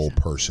you a whole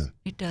person.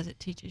 It does. It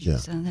teaches you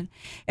something.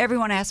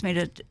 Everyone asked me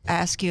to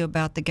ask you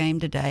about the game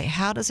today.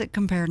 How does it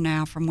compare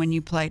now from when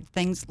you played?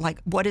 Things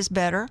like, what is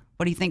better?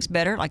 What do you think's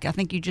better? Like, I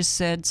think you just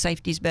said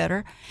safety's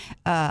better.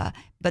 But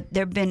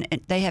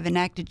they have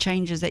enacted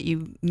changes that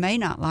you may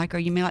not like, or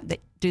you may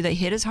like. Do they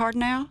hit as hard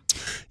now?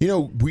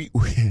 We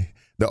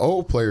the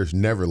old players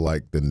never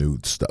like the new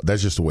stuff.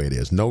 That's just the way it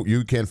is. No,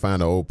 you can't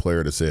find an old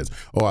player that says,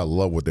 "Oh, I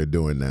love what they're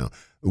doing now."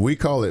 We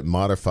call it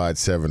modified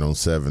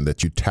 7-on-7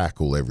 that you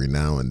tackle every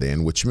now and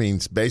then, which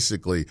means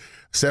basically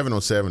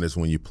 7-on-7 is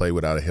when you play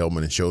without a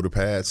helmet and shoulder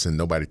pads and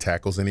nobody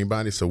tackles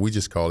anybody. So we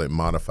just call it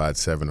modified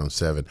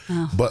 7-on-7.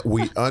 Oh. But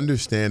we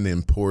understand the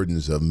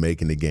importance of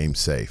making the game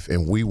safe.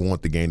 And we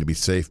want the game to be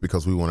safe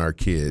because we want our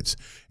kids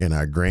and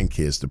our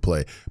grandkids to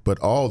play. But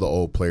all the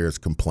old players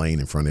complain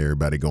in front of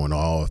everybody going,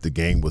 oh, if the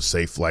game was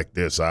safe like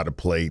this, I'd have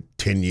played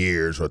 10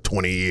 years or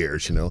 20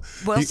 years,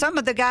 Well, some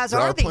of the guys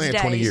are these playing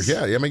days. 20 years.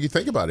 Yeah, I mean, you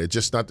think about it. It's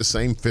just not the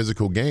same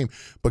physical game.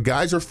 But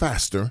guys are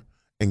faster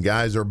and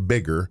guys are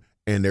bigger,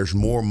 and there's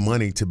more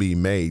money to be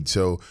made.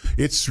 So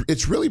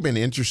it's really been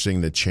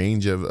interesting, the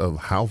change of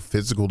how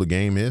physical the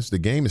game is. The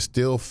game is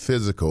still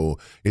physical.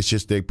 It's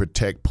just they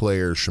protect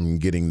players from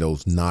getting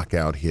those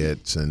knockout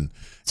hits.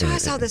 I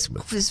saw this.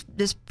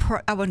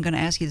 I wasn't going to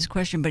ask you this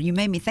question, but you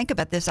made me think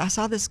about this. I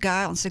saw this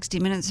guy on 60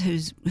 Minutes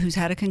who's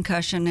had a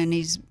concussion, and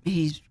he's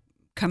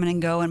coming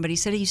and going, but he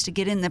said he used to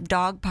get in the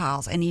dog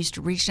piles and he used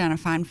to reach down and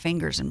find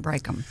fingers and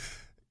break them.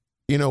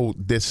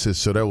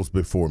 That was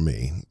before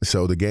me.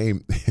 So the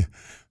game,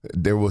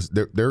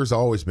 there's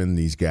always been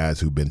these guys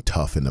who've been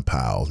tough in the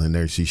piles, and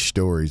there's these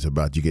stories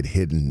about you get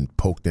hit and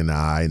poked in the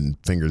eye and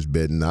fingers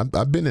bitten.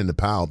 I've been in the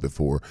pile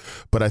before,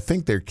 but I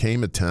think there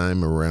came a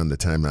time around the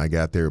time I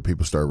got there,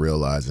 people started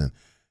realizing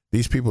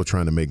These people are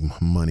trying to make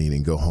money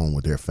and go home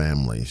with their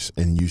families,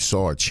 and you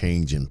saw a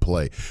change in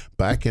play.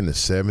 Back in the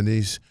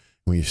 70s,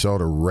 when you saw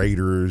the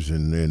Raiders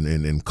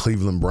and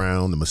Cleveland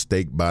Brown, the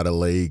mistake by the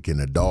lake and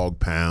the dog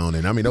pound,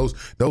 and I mean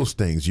those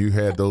things. You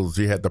had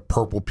the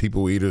purple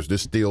people eaters, the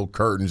steel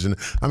curtains, and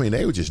I mean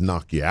they would just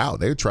knock you out.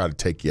 They would try to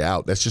take you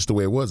out. That's just the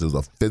way it was. It was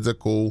a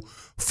physical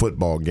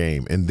football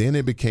game, and then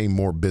it became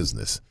more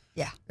business.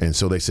 Yeah. And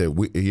so they said,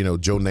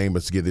 Joe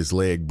Namath get his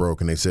leg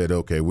broken. They said,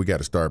 okay, we got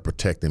to start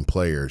protecting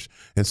players.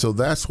 And so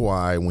that's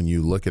why when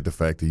you look at the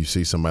fact that you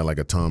see somebody like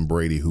a Tom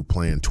Brady who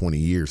playing 20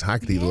 years, how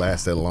could he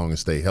last that long and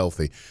stay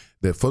healthy?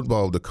 The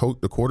football, the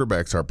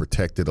quarterbacks are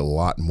protected a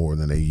lot more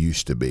than they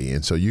used to be.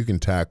 And so you can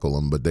tackle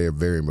them, but they're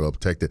very well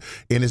protected.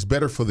 And it's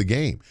better for the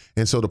game.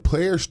 And so the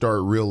players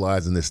start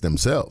realizing this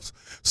themselves.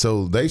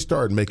 So they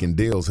start making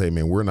deals. Hey,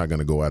 man, we're not going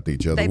to go after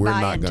each other. We're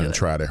not going to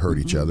try to hurt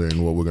each other.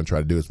 And what we're going to try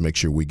to do is make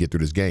sure we get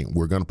through this game.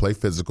 We're going to play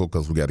physical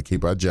because we got to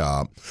keep our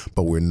job,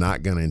 but we're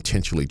not going to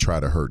intentionally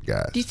try to hurt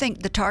guys. Do you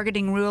think the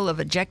targeting rule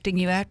of ejecting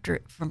you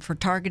for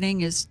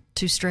targeting is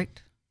too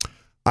strict?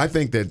 I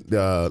think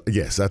that,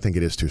 yes, I think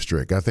it is too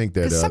strict. I think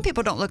that some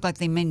people don't look like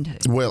they mean to.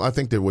 Well, I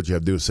think that what you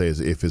have to do is say is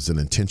if it's an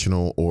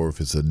intentional or if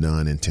it's a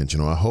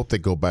non-intentional. I hope they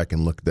go back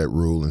and look at that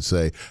rule and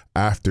say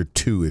after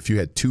 2, if you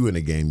had 2 in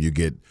a game, you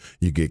get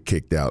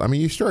kicked out. I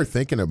mean, you start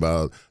thinking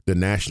about the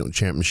national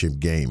championship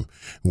game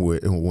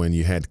when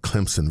you had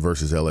Clemson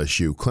versus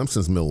LSU.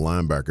 Clemson's middle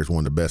linebacker is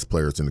one of the best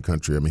players in the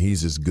country. I mean,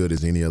 he's as good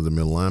as any other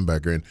middle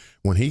linebacker. And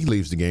when he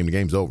leaves the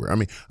game's over. I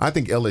mean, I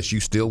think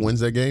LSU still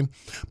wins that game,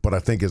 but I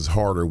think it's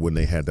harder when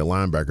they had the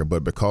linebacker.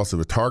 But because of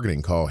a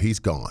targeting call, he's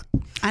gone.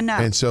 I know.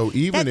 And so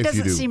even that if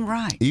you do, seem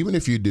right. Even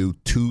if you do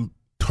 2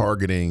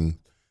 targeting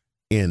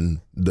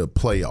in the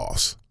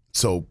playoffs,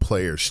 so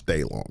players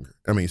stay longer.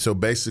 I mean, so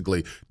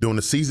basically during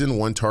the season,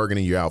 1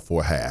 targeting, you're out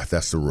for a half.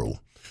 That's the rule.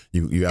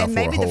 You out for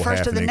a whole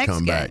half and then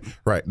come back.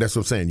 Right. That's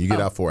what I'm saying. You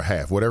get out for a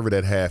half. Whatever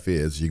that half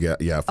is, you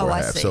out for a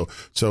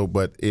half.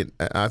 But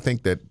I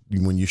think that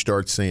when you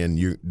start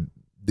saying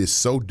it's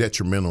so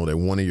detrimental that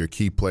one of your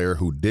key player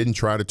who didn't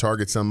try to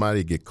target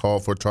somebody get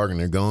called for a target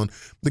and they're gone,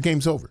 the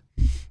game's over.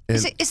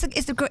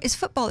 Is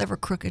football ever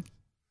crooked?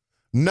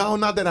 No,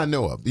 not that I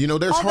know of.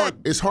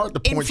 It's hard to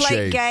point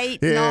shade.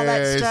 Inflategate and all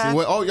that stuff.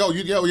 Well,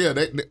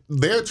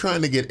 they're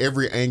trying to get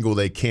every angle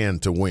they can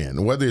to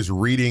win, whether it's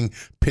reading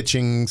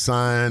pitching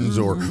signs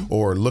or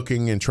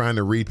looking and trying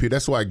to read.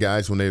 That's why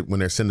guys, when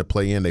they're sent to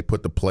play in, they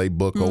put the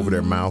playbook over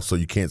their mouth so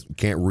you can't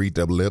read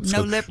the lips.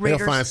 No lip readers.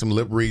 They'll find some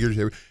lip readers.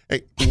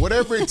 Hey,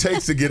 whatever it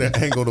takes to get an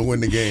angle to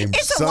win the game.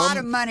 It's a lot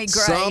of money,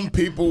 Gray. Some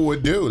people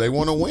would do. They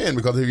want to win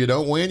because if you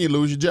don't win, you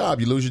lose your job.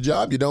 You lose your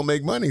job, you don't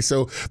make money.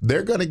 So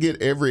they're going to get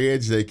every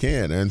edge they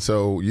can. And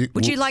so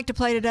would you like to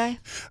play today?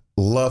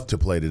 Love to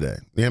play today.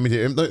 Let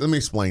me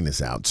explain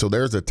this out. So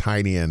there's a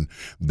tight end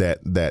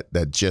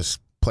that just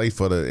played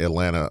for the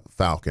Atlanta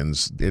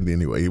Falcons.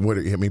 Anyway,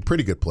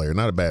 pretty good player,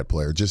 not a bad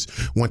player. Just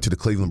went to the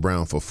Cleveland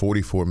Browns for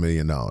 $44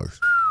 million.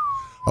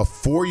 A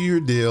 4-year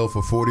deal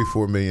for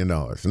 $44 million.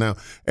 Now,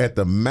 at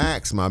the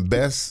max, my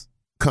best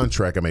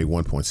contract, I made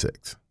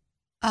 1.6.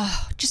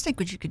 Oh, just think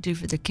what you could do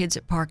for the kids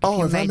at Park.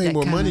 If I made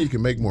more money, you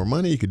can make more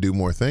money. You could do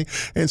more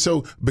things. And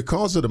so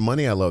because of the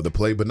money, I love to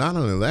play. But not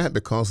only that,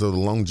 because of the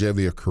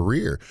longevity of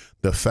career,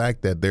 the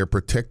fact that they're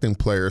protecting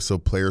players so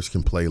players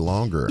can play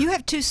longer. You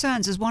have 2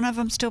 sons. Is one of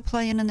them still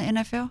playing in the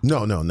NFL?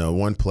 No.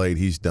 One played.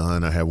 He's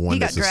done. I have one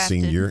that's a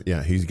senior.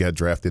 Yeah, he's got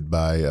drafted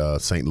by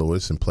St.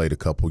 Louis and played a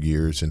couple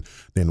years and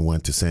then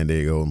went to San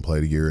Diego and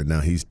played a year. And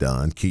now he's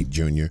done. Keith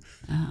Jr.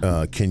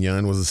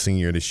 Kenyon was a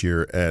senior this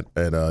year at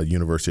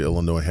University of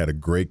Illinois, had a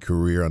great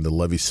career under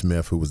Lovie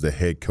Smith, who was the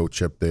head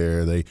coach up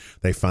there.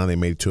 They finally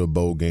made it to a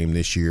bowl game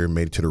this year,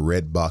 made it to the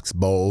Red Box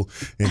Bowl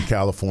in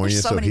California.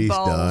 so he's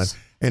bowls. Done.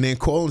 And then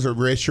Colin's a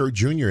redshirt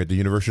junior at the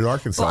University of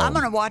Arkansas. Well, I'm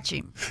going to watch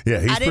him. Yeah,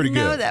 he's pretty good. I didn't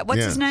know that.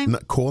 What's his name?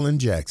 Colin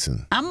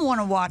Jackson. I'm going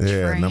to watch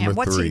for him.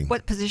 Number 3.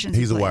 What position?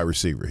 He's a wide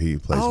receiver. He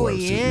plays wide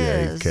receiver.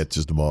 Yeah, he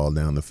catches the ball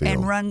down the field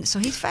and runs. So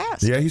he's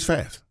fast. Yeah, he's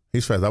fast.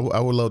 I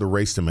would love to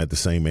race him at the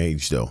same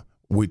age, though.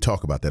 We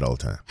talk about that all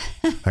the time.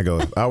 I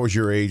go, if I was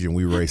your age and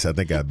we race, I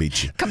think I'd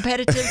beat you.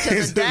 Competitive to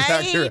the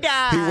day he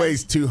dies. He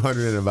weighs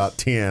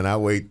 210. I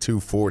weigh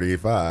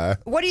 245.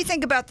 What do you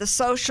think about the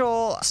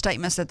social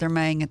statements that they're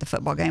making at the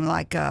football game?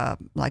 Like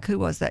who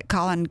was that?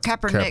 Colin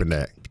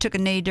Kaepernick took a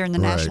knee during the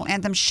national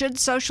anthem. Should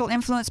social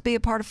influence be a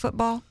part of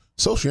football?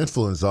 Social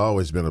influence has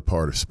always been a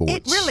part of sports.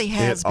 It really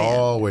has been. It's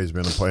always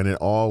been a part, and it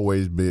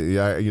always be.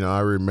 I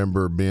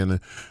remember being.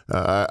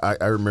 I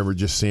remember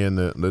just seeing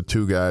the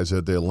 2 guys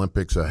at the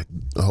Olympics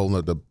holding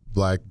up the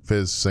black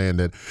fist, saying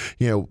that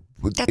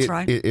That's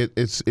right.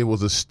 It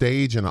was a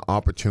stage and an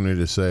opportunity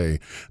to say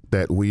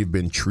that we've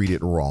been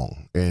treated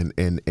wrong, and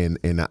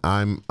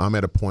I'm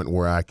at a point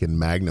where I can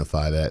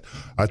magnify that.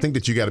 I think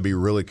that you got to be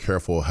really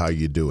careful how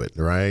you do it,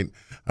 right?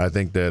 I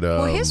think that.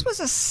 His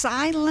was a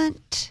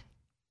silent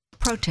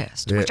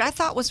protest, which I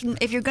thought was,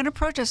 if you're going to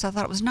protest, I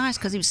thought it was nice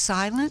because he was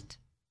silent.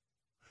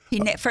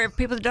 For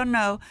people that don't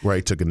know,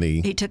 he took a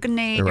knee. He took a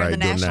knee during the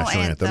national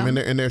anthem.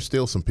 And there's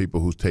still some people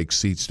who take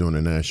seats during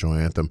the national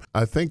anthem.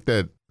 I think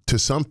that to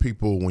some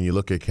people, when you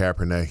look at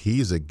Kaepernick,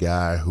 he's a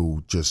guy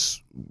who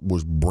just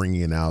was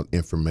bringing out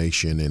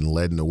information and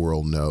letting the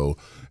world know,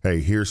 hey,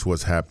 here's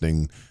what's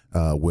happening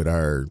with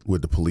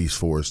the police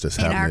force that's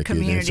in happening our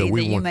community, and so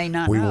that you may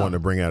not we know. want to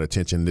bring out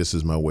attention. This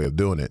is my way of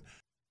doing it.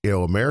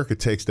 America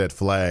takes that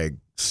flag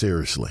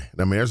seriously.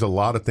 I mean, there's a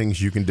lot of things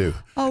you can do.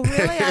 Oh,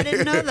 really? I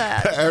didn't know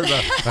that.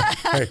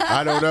 Hey,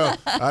 I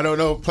don't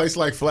know. A place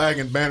like Flag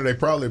and Banner, they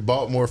probably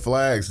bought more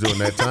flags during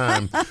that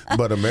time.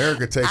 But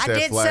America takes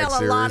that flag serious. I did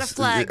sell a lot of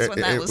flags when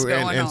that was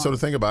going on. And so to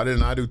think about it,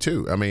 and I do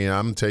too. I mean,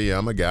 I'm tell you,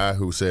 I'm a guy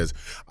who says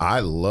I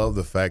love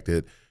the fact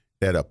that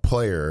a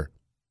player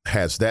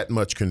has that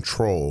much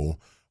control,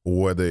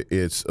 whether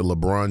it's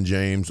LeBron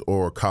James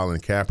or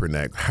Colin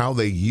Kaepernick. How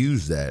they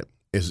use that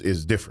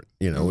is different,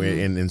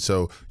 and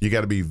so you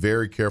got to be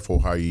very careful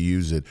how you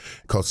use it,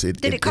 because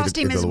Did it cost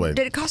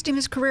him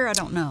his career? I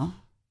don't know.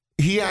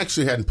 He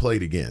actually hadn't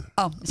played again.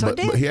 Oh, so it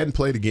did. But he hadn't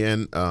played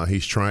again. He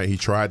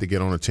tried to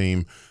get on a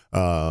team.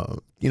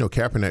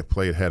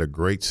 Kaepernick had a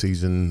great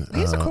season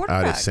out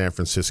at San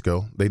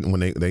Francisco. They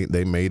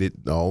made it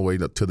all the way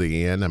up to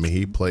the end. I mean,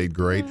 he played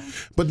great.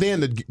 But then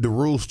the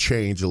rules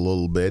changed a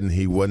little bit, and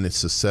he wasn't as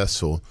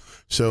successful.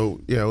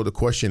 So, the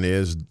question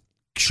is,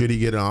 should he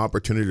get an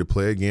opportunity to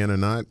play again or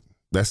not?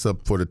 That's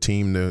up for the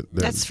team to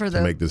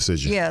make the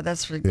decision. Yeah,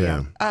 that's for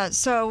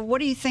so what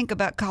do you think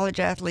about college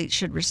athletes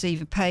should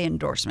receive pay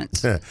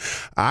endorsements?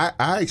 I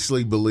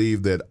actually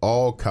believe that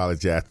all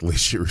college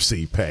athletes should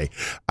receive pay.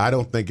 I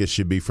don't think it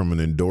should be from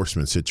an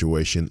endorsement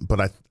situation,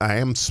 but I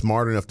am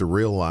smart enough to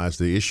realize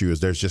the issue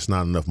is there's just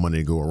not enough money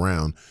to go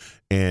around.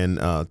 And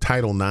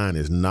Title IX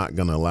is not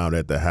going to allow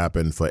that to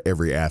happen for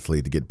every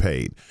athlete to get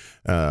paid.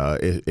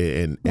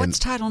 What's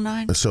Title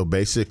IX? So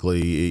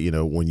basically,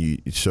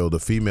 the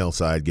female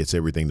side gets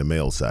everything the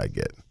male side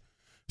get.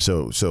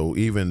 So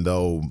even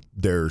though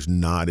there's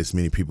not as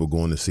many people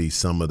going to see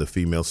some of the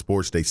female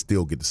sports, they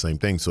still get the same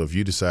thing. So if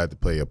you decide to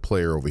pay a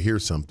player over here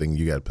something,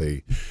 you got to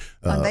pay.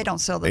 They don't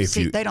sell they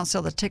don't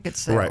sell the ticket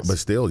sales. Right, but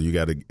still, you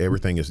got to.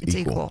 Everything is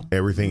equal.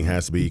 Everything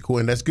has to be equal,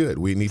 and that's good.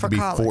 We need to be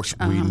forced.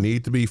 We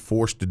need to be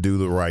forced to do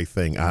the right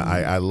thing.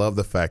 I love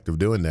the fact of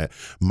doing that.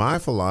 My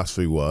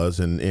philosophy was,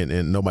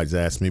 and nobody's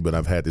asked me, but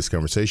I've had this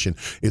conversation,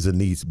 is a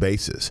needs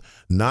basis,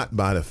 not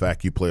by the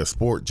fact you play a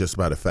sport, just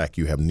by the fact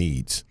you have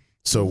needs.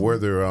 So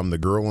whether I'm the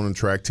girl on the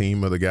track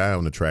team or the guy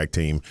on the track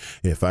team,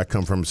 if I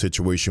come from a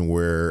situation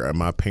where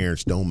my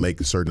parents don't make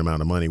a certain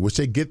amount of money, which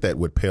they get that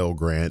with Pell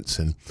Grants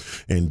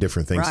and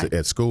different things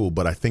at school,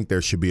 but I think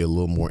there should be a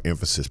little more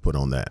emphasis put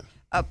on that.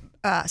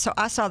 So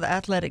I saw the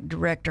athletic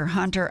director,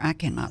 Hunter, I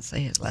cannot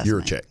say his last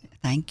name. Yurachek.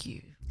 Thank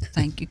you.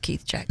 Thank you,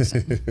 Keith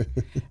Jackson.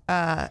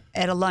 At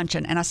a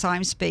luncheon, and I saw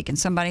him speak, and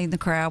somebody in the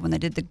crowd, when they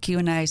did the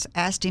Q&As,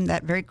 asked him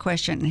that very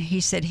question. And he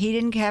said he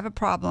didn't have a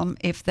problem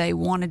if they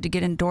wanted to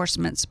get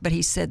endorsements, but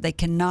he said they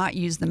cannot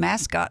use the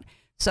mascot.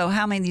 So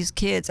how many of these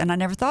kids, and I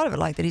never thought of it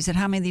like that, he said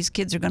how many of these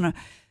kids are going to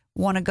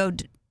want to go,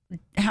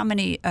 how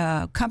many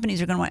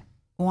companies are going to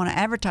want to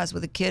advertise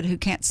with a kid who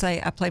can't say,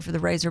 I play for the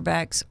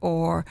Razorbacks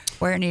or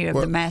wear any of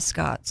the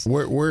mascots.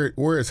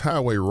 Where it's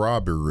highway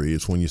robbery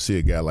is when you see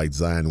a guy like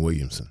Zion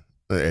Williamson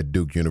at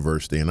Duke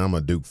University, and I'm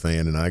a Duke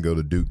fan, and I go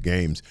to Duke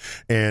games,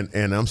 and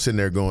I'm sitting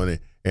there going,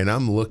 and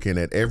I'm looking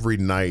at every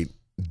night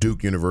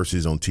Duke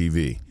University's on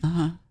TV,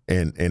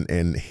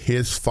 and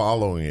his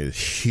following is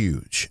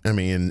huge. I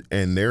mean,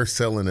 and they're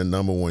selling the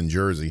 #1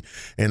 jersey,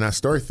 and I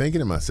started thinking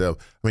to myself,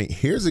 I mean,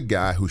 here's a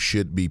guy who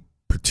should be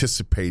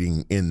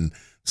participating in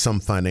some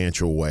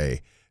financial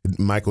way.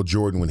 Michael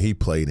Jordan, when he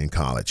played in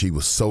college, he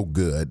was so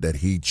good that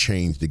he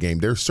changed the game.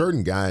 There are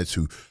certain guys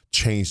who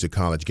change the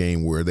college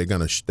game where they're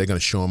gonna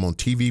show them on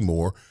TV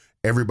more.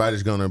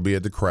 Everybody's gonna be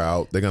at the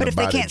crowd. They're gonna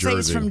buy the jersey. But if they can't say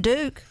he's from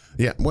Duke,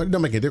 yeah, well, it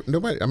don't make a difference.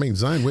 Nobody. I mean,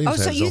 Zion Williams.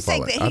 Oh, so you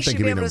think that he should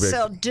be able to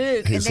sell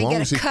Duke and then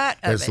get a cut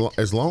of it?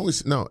 As long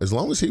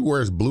as he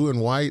wears blue and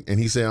white and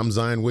he say I'm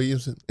Zion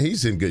Williamson,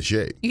 he's in good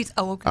shape.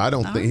 Okay. I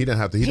don't think he didn't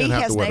have to. He didn't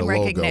have to wear the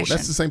logo.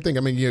 That's the same thing.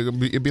 I mean,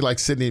 it'd be like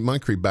Sidney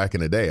Moncrief back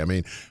in the day. I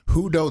mean,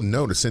 who don't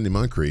know that Sidney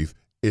Moncrief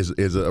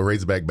is a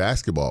Razorback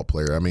basketball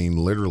player? I mean,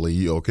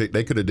 literally,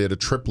 they could have did a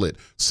triplet,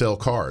 sell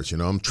cars.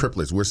 I'm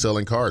triplets. We're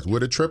selling cars. We're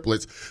the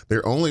triplets.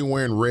 They're only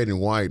wearing red and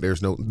white.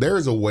 There's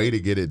a way to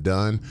get it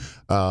done.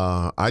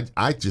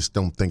 I just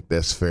don't think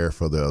that's fair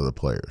for the other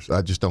players.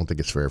 I just don't think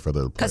it's fair for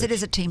the other players. Because it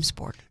is a team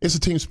sport. It's a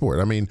team sport.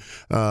 I mean,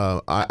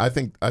 I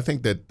think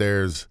that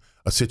there's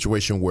a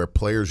situation where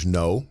players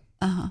know.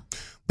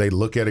 They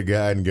look at a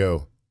guy and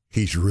go,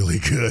 he's really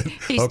good.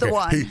 He's the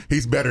one.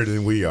 He's better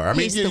than we are. I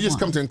mean, you just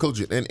come to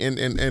conclusion. And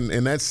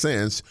in that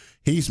sense,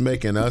 he's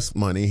making us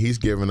money. He's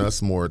giving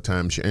us more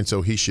time, and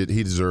so he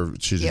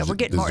deserves. Yeah, we're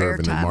getting more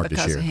airtime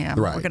because of him.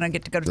 Right. We're going to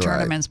get to go to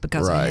tournaments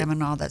because of him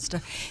and all that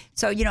stuff.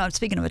 So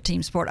speaking of a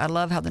team sport, I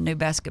love how the new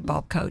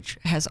basketball coach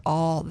has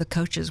all the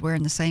coaches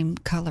wearing the same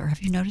color.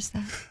 Have you noticed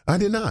that? I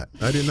did not,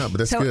 but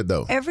that's good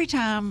though. Every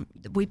time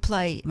we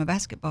play a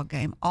basketball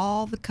game,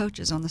 all the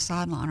coaches on the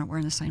sideline are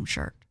wearing the same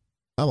shirt.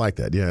 I like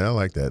that. Yeah, I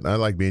like that. I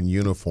like being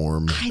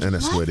uniform, and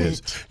that's what it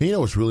is. And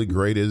what's really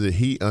great is that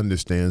he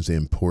understands the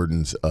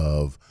importance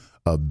of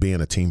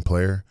being a team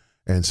player.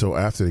 And so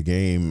after the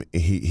game,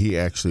 he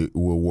actually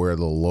will wear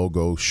the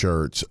logo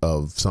shirts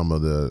of some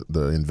of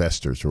the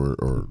investors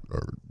or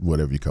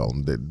whatever you call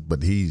them.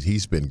 But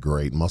he's been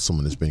great.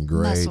 Musselman has been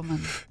great.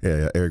 Musselman.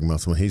 Yeah, Eric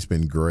Musselman. He's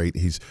been great.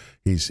 He's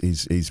he's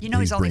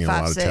only bringing a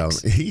lot of 5'6".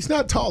 talent. He's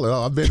not tall at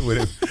all. I've been with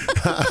him.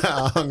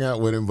 I hung out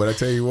with him, but I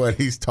tell you what,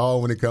 he's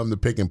tall when it comes to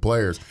picking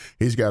players.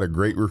 He's got a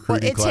great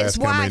recruiting class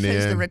coming in. It's his wife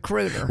who's the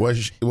recruiter.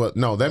 Well,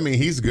 no, that means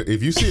he's good.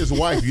 If you see his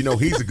wife, you know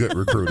he's a good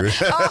recruiter.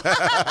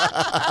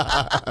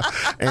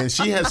 And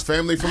she has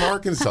family from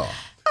Arkansas.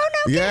 Oh, no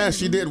Yeah, kidding.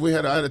 she did.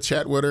 I had a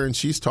chat with her, and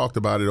she's talked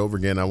about it over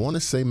again. I want to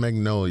say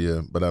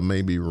Magnolia, but I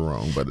may be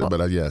wrong. But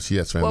yeah, she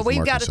has family Well, from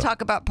we've got Arkansas. to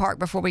talk about Park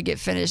before we get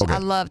finished. Okay. I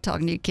love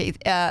talking to you, Keith.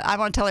 I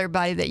want to tell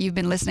everybody that you've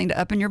been listening to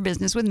Up in Your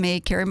Business with me,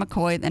 Carrie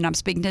McCoy, and I'm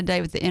speaking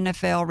today with the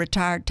NFL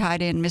retired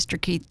tight end,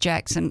 Mr. Keith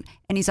Jackson,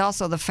 and he's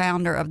also the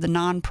founder of the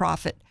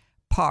nonprofit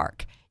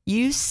Park.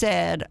 You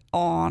said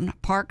on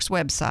Park's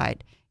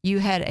website you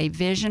had a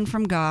vision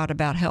from God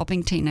about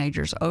helping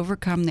teenagers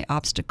overcome the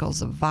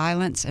obstacles of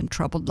violence and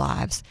troubled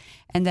lives,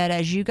 and that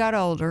as you got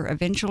older,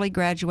 eventually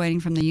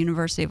graduating from the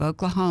University of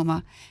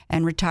Oklahoma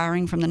and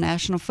retiring from the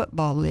National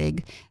Football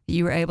League,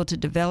 you were able to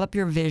develop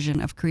your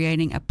vision of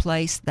creating a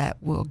place that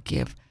will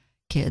give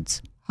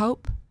kids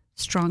hope,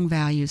 strong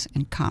values,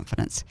 and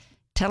confidence.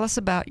 Tell us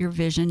about your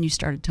vision. You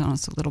started telling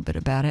us a little bit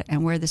about it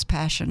and where this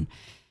passion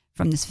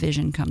from this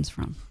vision comes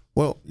from.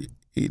 Well,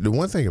 the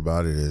one thing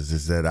about it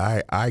is that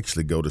I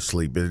actually go to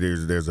sleep.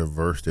 There's a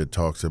verse that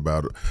talks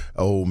about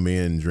old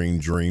men dream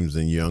dreams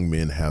and young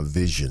men have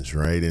visions,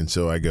 right? And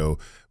so I go,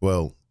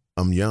 well,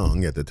 I'm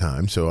young at the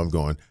time, so I'm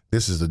going,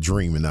 this is a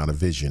dream and not a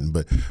vision.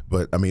 But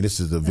I mean, this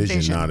is a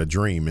vision, not a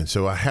dream. And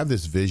so I have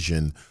this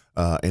vision,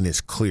 and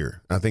it's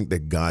clear. I think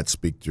that God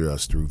speaks to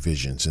us through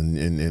visions,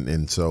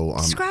 and so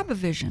Describe a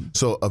vision.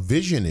 So a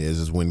vision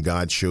is when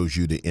God shows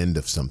you the end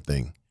of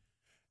something.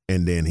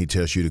 And then he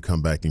tells you to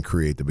come back and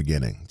create the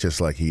beginning, just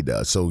like he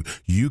does. So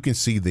you can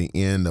see the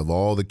end of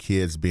all the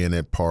kids being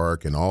at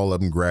Park and all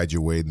of them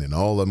graduating and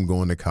all of them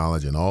going to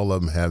college and all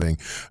of them having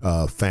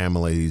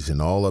families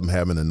and all of them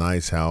having a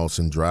nice house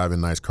and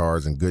driving nice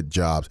cars and good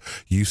jobs.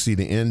 You see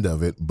the end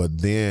of it,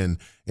 but then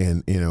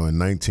in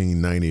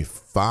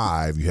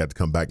 1995, you had to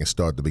come back and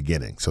start the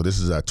beginning. So this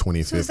is our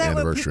 25th So is that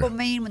anniversary. what people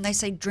mean when they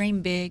say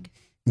dream big?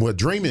 Well,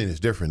 dreaming is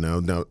different now.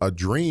 Now, a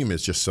dream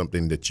is just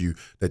something that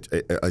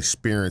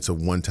experience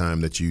of one time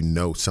that you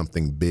know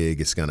something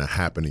big is going to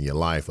happen in your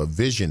life. A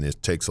vision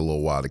takes a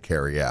little while to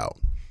carry out.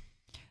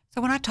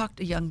 So when I talk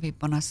to young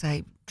people and I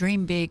say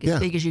dream big, as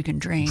big as you can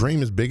dream.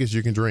 Dream as big as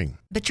you can dream.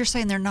 But you're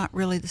saying they're not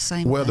really the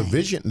same Well, thing. the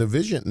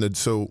vision.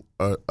 So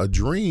a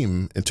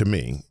dream, and to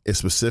me, is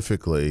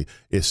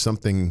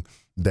something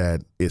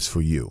that is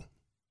for you.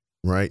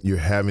 Right? You're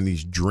having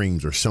these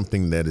dreams or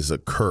something that has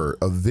occurred.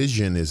 A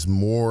vision is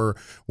more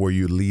where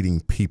you're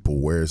leading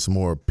people, where it's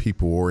more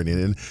people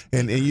oriented.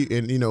 And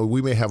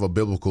we may have a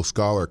biblical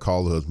scholar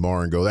call us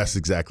tomorrow and go, that's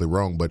exactly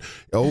wrong. But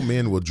old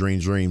men will dream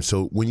dreams.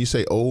 So when you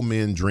say old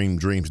men dream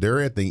dreams,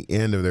 they're at the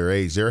end of their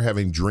age. They're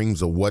having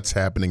dreams of what's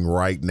happening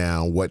right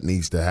now, what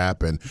needs to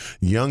happen.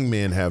 Young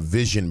men have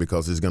vision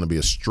because there's going to be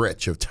a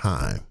stretch of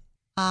time.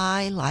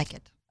 I like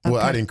it. Well,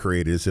 Okay. I didn't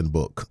create it. It's in the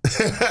book.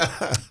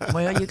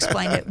 Well, you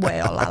explained it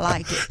well. I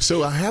like it.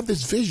 So I have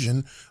this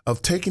vision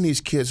of taking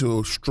these kids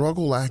who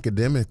struggle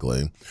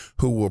academically,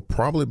 who will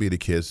probably be the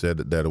kids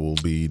that will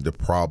be the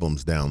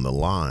problems down the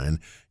line.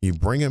 You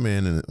bring them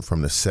in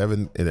from the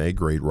 7th and 8th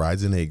grade,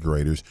 rising 8th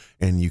graders,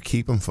 and you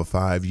keep them for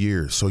 5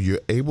 years. So you're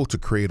able to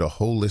create a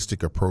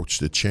holistic approach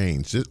to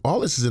change.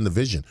 All this is in the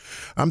vision.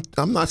 I'm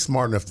not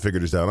smart enough to figure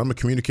this out. I'm a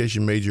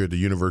communication major at the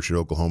University of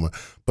Oklahoma,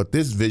 but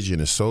this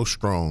vision is so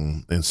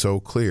strong and so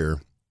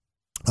clear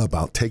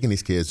about taking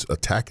these kids,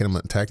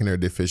 attacking their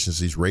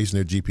deficiencies, raising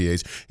their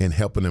GPAs, and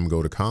helping them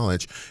go to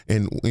college.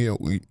 And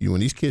when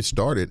these kids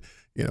started,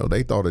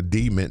 they thought a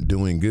D meant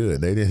doing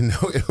good. They didn't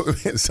know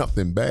it meant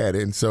something bad.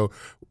 And so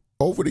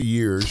over the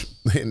years,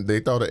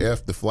 they thought a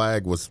F, the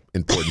flag, was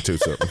important too.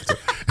 So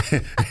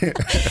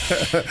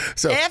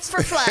F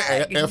for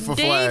flag. F for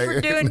D flag.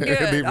 for doing D good.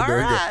 for All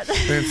doing right.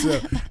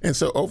 good. And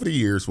so over the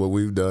years, what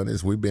we've done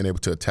is we've been able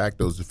to attack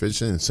those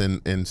deficiencies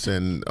and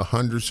send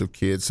hundreds of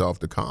kids off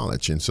to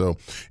college. And so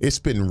it's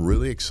been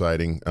really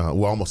exciting.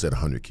 We're almost at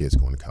 100 kids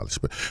going to college,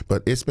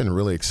 but it's been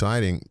really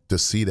exciting to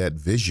see that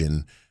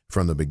vision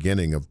from the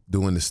beginning of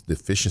doing this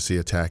deficiency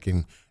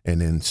attacking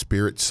and then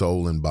spirit,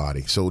 soul, and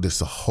body. So this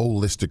is a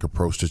holistic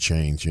approach to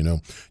change.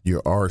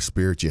 You are a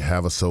spirit, you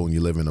have a soul, and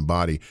you live in a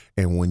body.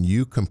 And when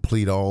you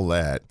complete all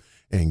that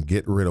and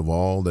get rid of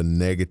all the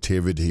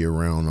negativity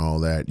around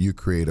all that, you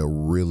create a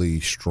really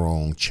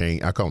strong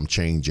change. I call them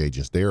change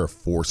agents. There are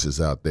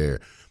forces out there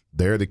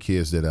They're the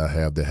kids that I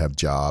have that have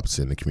jobs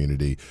in the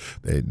community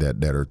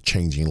that are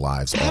changing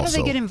lives. How also.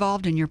 do they get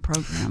involved in your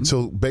program?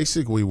 So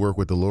basically, we work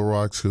with the Little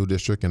Rock School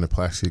District and the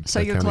Plastic So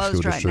you're County closed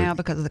School right District. now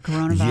because of the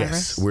coronavirus?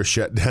 Yes, we're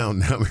shut down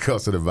now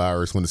because of the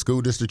virus. When the school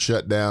district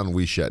shut down,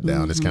 we shut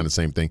down. It's kind of the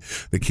same thing.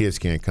 The kids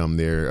can't come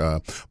there,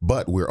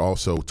 but we're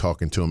also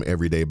talking to them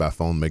every day by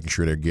phone, making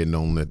sure they're getting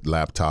on the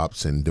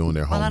laptops and doing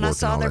their Well, homework and I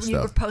saw and all that that you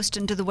were stuff.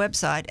 posting to the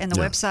website, and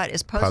the website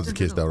is posted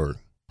to PositiveKids.org.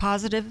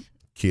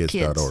 PositiveKids.org.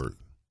 Kids.org.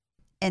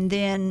 And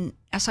then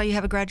I saw you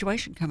have a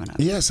graduation coming up.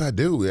 Yes, I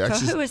do. So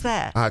Actually, who is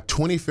that? Our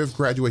 25th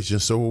graduation.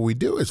 So what we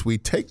do is we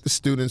take the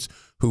students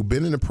who've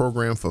been in the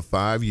program for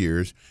 5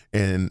 years,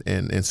 and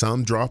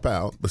some drop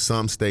out, but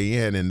some stay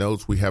in, and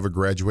those we have a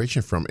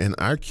graduation from. And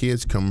our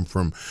kids come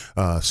from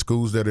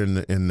schools that are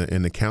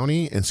in the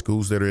county and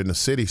schools that are in the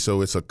city. So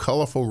it's a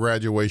colorful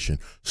graduation.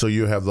 So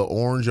you have the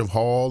orange of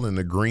Hall and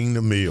the green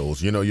of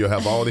Mills. You know, you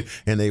have all the,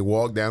 and they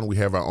walk down. We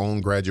have our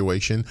own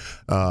graduation,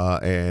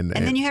 And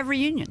then you have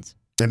reunions.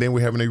 And then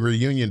we're having a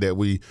reunion that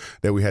we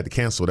had to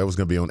cancel. That was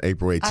going to be on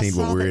April 18th,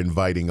 but we're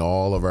inviting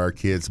all of our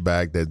kids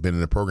back that's been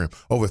in the program.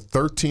 Over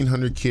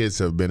 1,300 kids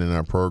have been in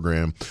our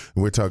program.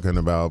 And we're talking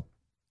about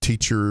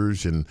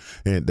teachers and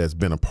that's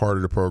been a part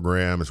of the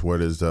program, as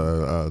well as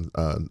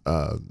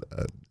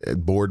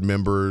board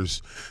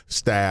members,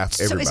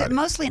 staff, everybody. So is it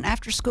mostly an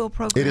after-school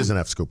program? It is an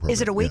after-school program. Is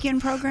it a weekend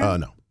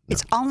program? No.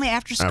 It's only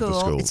after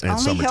school. It's and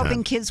only summertime.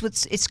 helping kids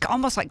with. It's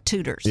almost like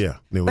tutors. Yeah,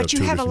 but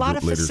you have a lot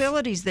of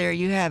facilities there.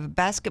 You have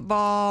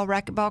basketball,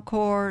 racquetball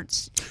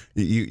courts.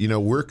 You know,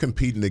 we're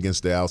competing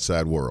against the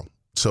outside world,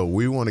 so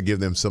we want to give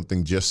them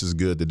something just as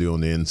good to do on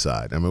the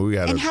inside. I mean, we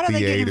got and a how do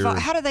theater. they get involved?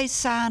 How do they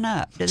sign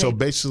up?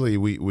 Basically,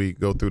 we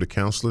go through the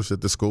counselors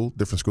at the school,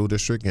 different school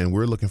district, and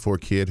we're looking for a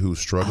kid who's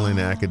struggling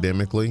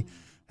academically.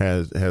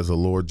 Has a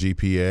lower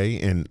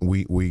GPA, and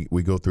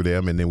we go through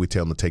them, and then we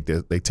tell them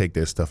to take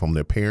their stuff from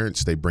their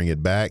parents, they bring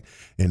it back,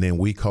 and then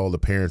we call the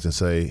parents and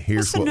say,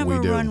 here's what we do.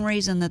 What's the number one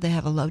reason that they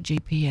have a low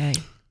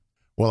GPA?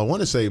 Well, I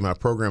want to say my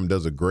program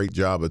does a great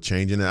job of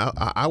changing it.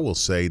 I will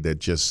say that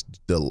just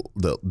the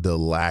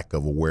lack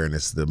of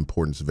awareness of the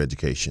importance of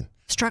education.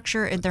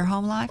 Structure in their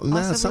home life, possibly?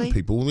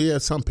 No,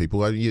 some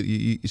people.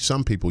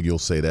 Some people you'll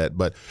say that,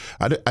 but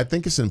I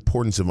think it's the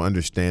importance of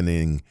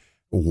understanding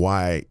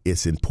why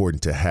it's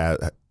important to have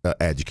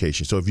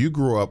education. So if you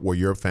grew up where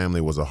your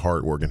family was a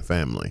hardworking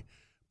family,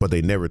 but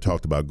they never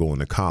talked about going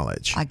to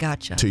college. I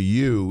gotcha. To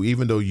you,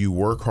 even though you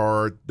work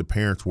hard, the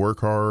parents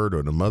work hard,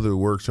 or the mother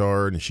works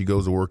hard, and she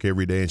goes to work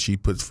every day and she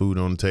puts food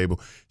on the table,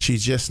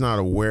 she's just not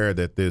aware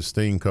that this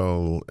thing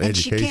called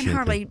education. And she can't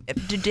hardly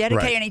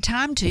dedicate any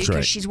time to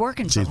because she's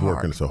working so hard. She's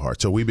working so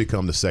hard. So we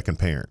become the second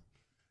parent.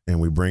 And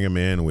we bring them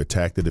in, and we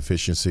attack the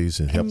deficiencies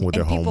and help them with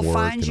their homework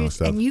and all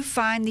stuff. And you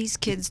find these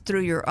kids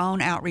through your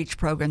own outreach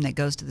program that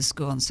goes to the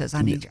school and says,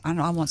 I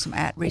want some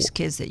at-risk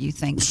kids that you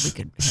think we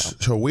could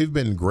help. So we've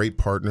been great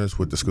partners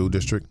with the school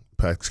district,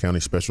 Pax County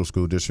Special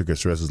School District,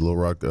 as well as Little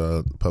Rock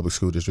Public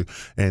School District.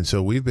 And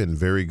so we've been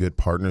very good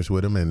partners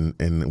with them,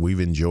 and we've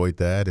enjoyed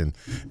that.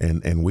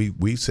 And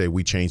we say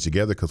we change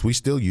together because we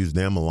still use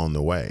them along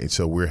the way.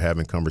 So we're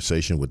having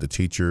conversation with the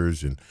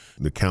teachers and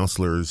the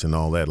counselors and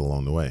all that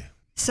along the way.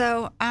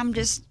 So I'm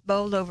just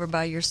bowled over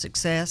by your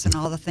success and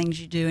all the things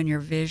you do and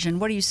your vision.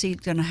 What do you see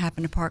going to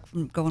happen to Park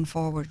from going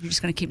forward? You're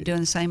just going to keep doing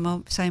the same,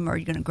 or are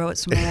you going to grow it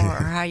some more?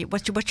 Or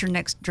what's your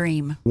next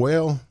dream?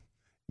 Well,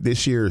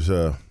 this is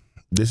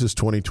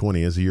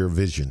 2020 is a year of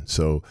vision.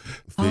 So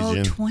vision.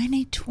 Oh,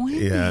 2020.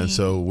 Yeah,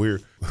 so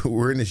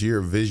we're in this year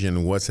of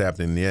vision. What's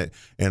happening yet?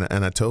 And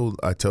I told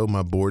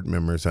my board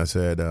members, I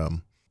said,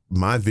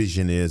 my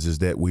vision is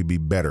that we be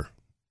better.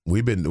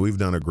 We've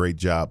done a great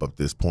job up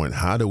this point.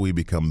 How do we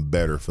become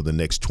better for the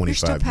next 25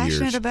 years? You're still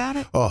passionate about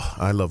it? Oh,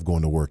 I love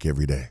going to work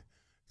every day.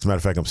 As a matter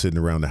of fact, I'm sitting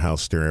around the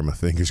house staring at my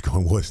fingers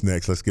going, what's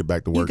next? Let's get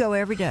back to work. You go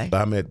every day?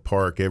 I'm at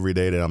Park every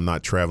day that I'm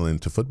not traveling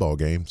to football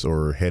games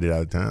or headed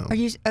out of town. Are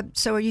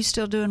you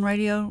still doing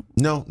radio?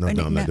 No,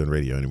 I'm not doing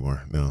radio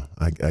anymore. No,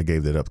 I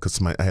gave that up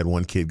because I had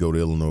one kid go to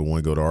Illinois,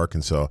 one go to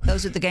Arkansas.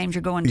 Those are the games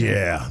you're going to?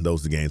 Yeah,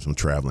 those are the games I'm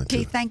traveling to.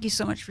 Keith, thank you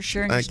so much for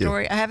sharing your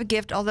story. I have a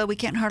gift, although we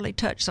can't hardly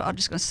touch, so I'm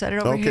just going to set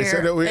it over here.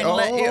 Set it over here.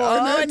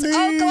 It's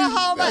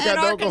Oklahoma and got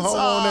Arkansas. Oklahoma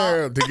on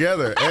there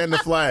together and the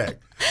flag.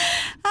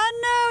 I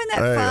know,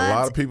 and that a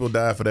lot of people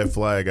die for that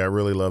flag. I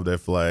really love that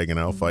flag, and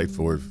I'll fight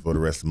for it for the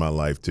rest of my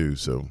life too.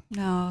 So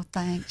no,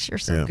 thanks. You're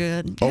so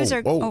good.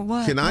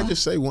 What? Can I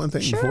just say one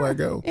thing before I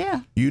go?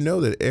 Yeah. You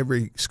know that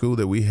every school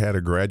that we had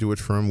a graduate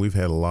from, we've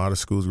had a lot of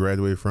schools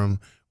graduate from.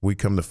 We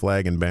come to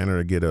Flag and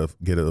Banner to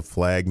get a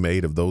flag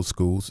made of those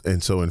schools,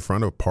 and so in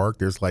front of Park,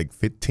 there's like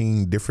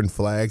 15 different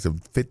flags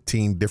of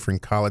 15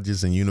 different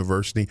colleges and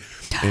university,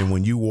 and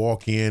when you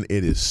walk in,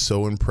 it is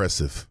so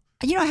impressive.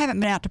 You know, I haven't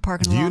been out to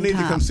Park in a long time. You need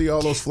to come see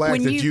all those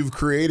flags that you've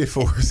created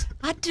for us.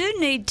 I do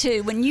need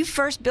to. When you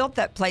first built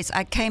that place,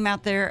 I came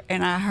out there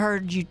and I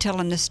heard you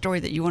telling this story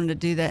that you wanted to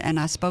do that, and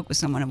I spoke with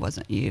someone. It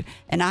wasn't you,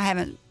 and I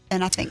haven't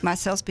And I think my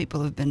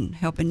salespeople have been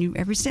helping you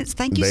ever since.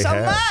 Thank you They so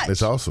have. much.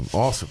 It's awesome.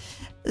 Awesome.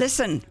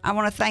 Listen, I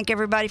want to thank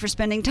everybody for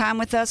spending time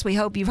with us. We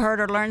hope you've heard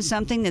or learned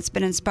something that's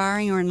been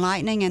inspiring or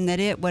enlightening, and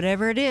that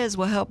whatever it is,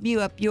 will help you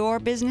up your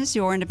business,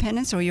 your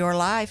independence, or your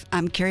life.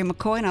 I'm Carrie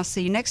McCoy, and I'll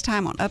see you next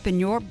time on Up in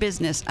Your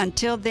Business.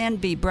 Until then,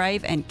 be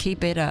brave and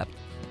keep it up.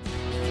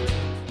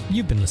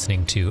 You've been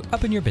listening to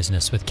Up in Your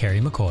Business with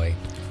Carrie McCoy.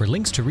 For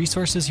links to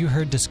resources you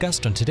heard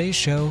discussed on today's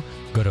show,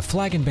 go to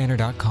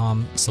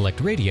flagandbanner.com,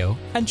 select radio,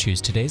 and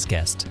choose today's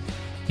guest.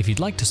 If you'd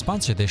like to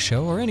sponsor this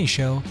show or any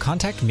show,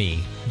 contact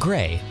me,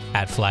 Gray,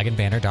 at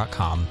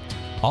flagandbanner.com.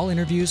 All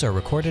interviews are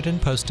recorded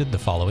and posted the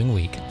following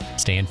week.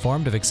 Stay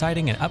informed of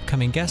exciting and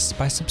upcoming guests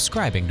by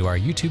subscribing to our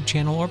YouTube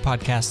channel or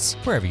podcasts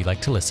wherever you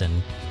like to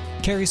listen.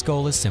 Carrie's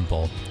goal is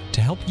simple: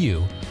 to help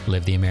you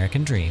live the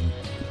American dream.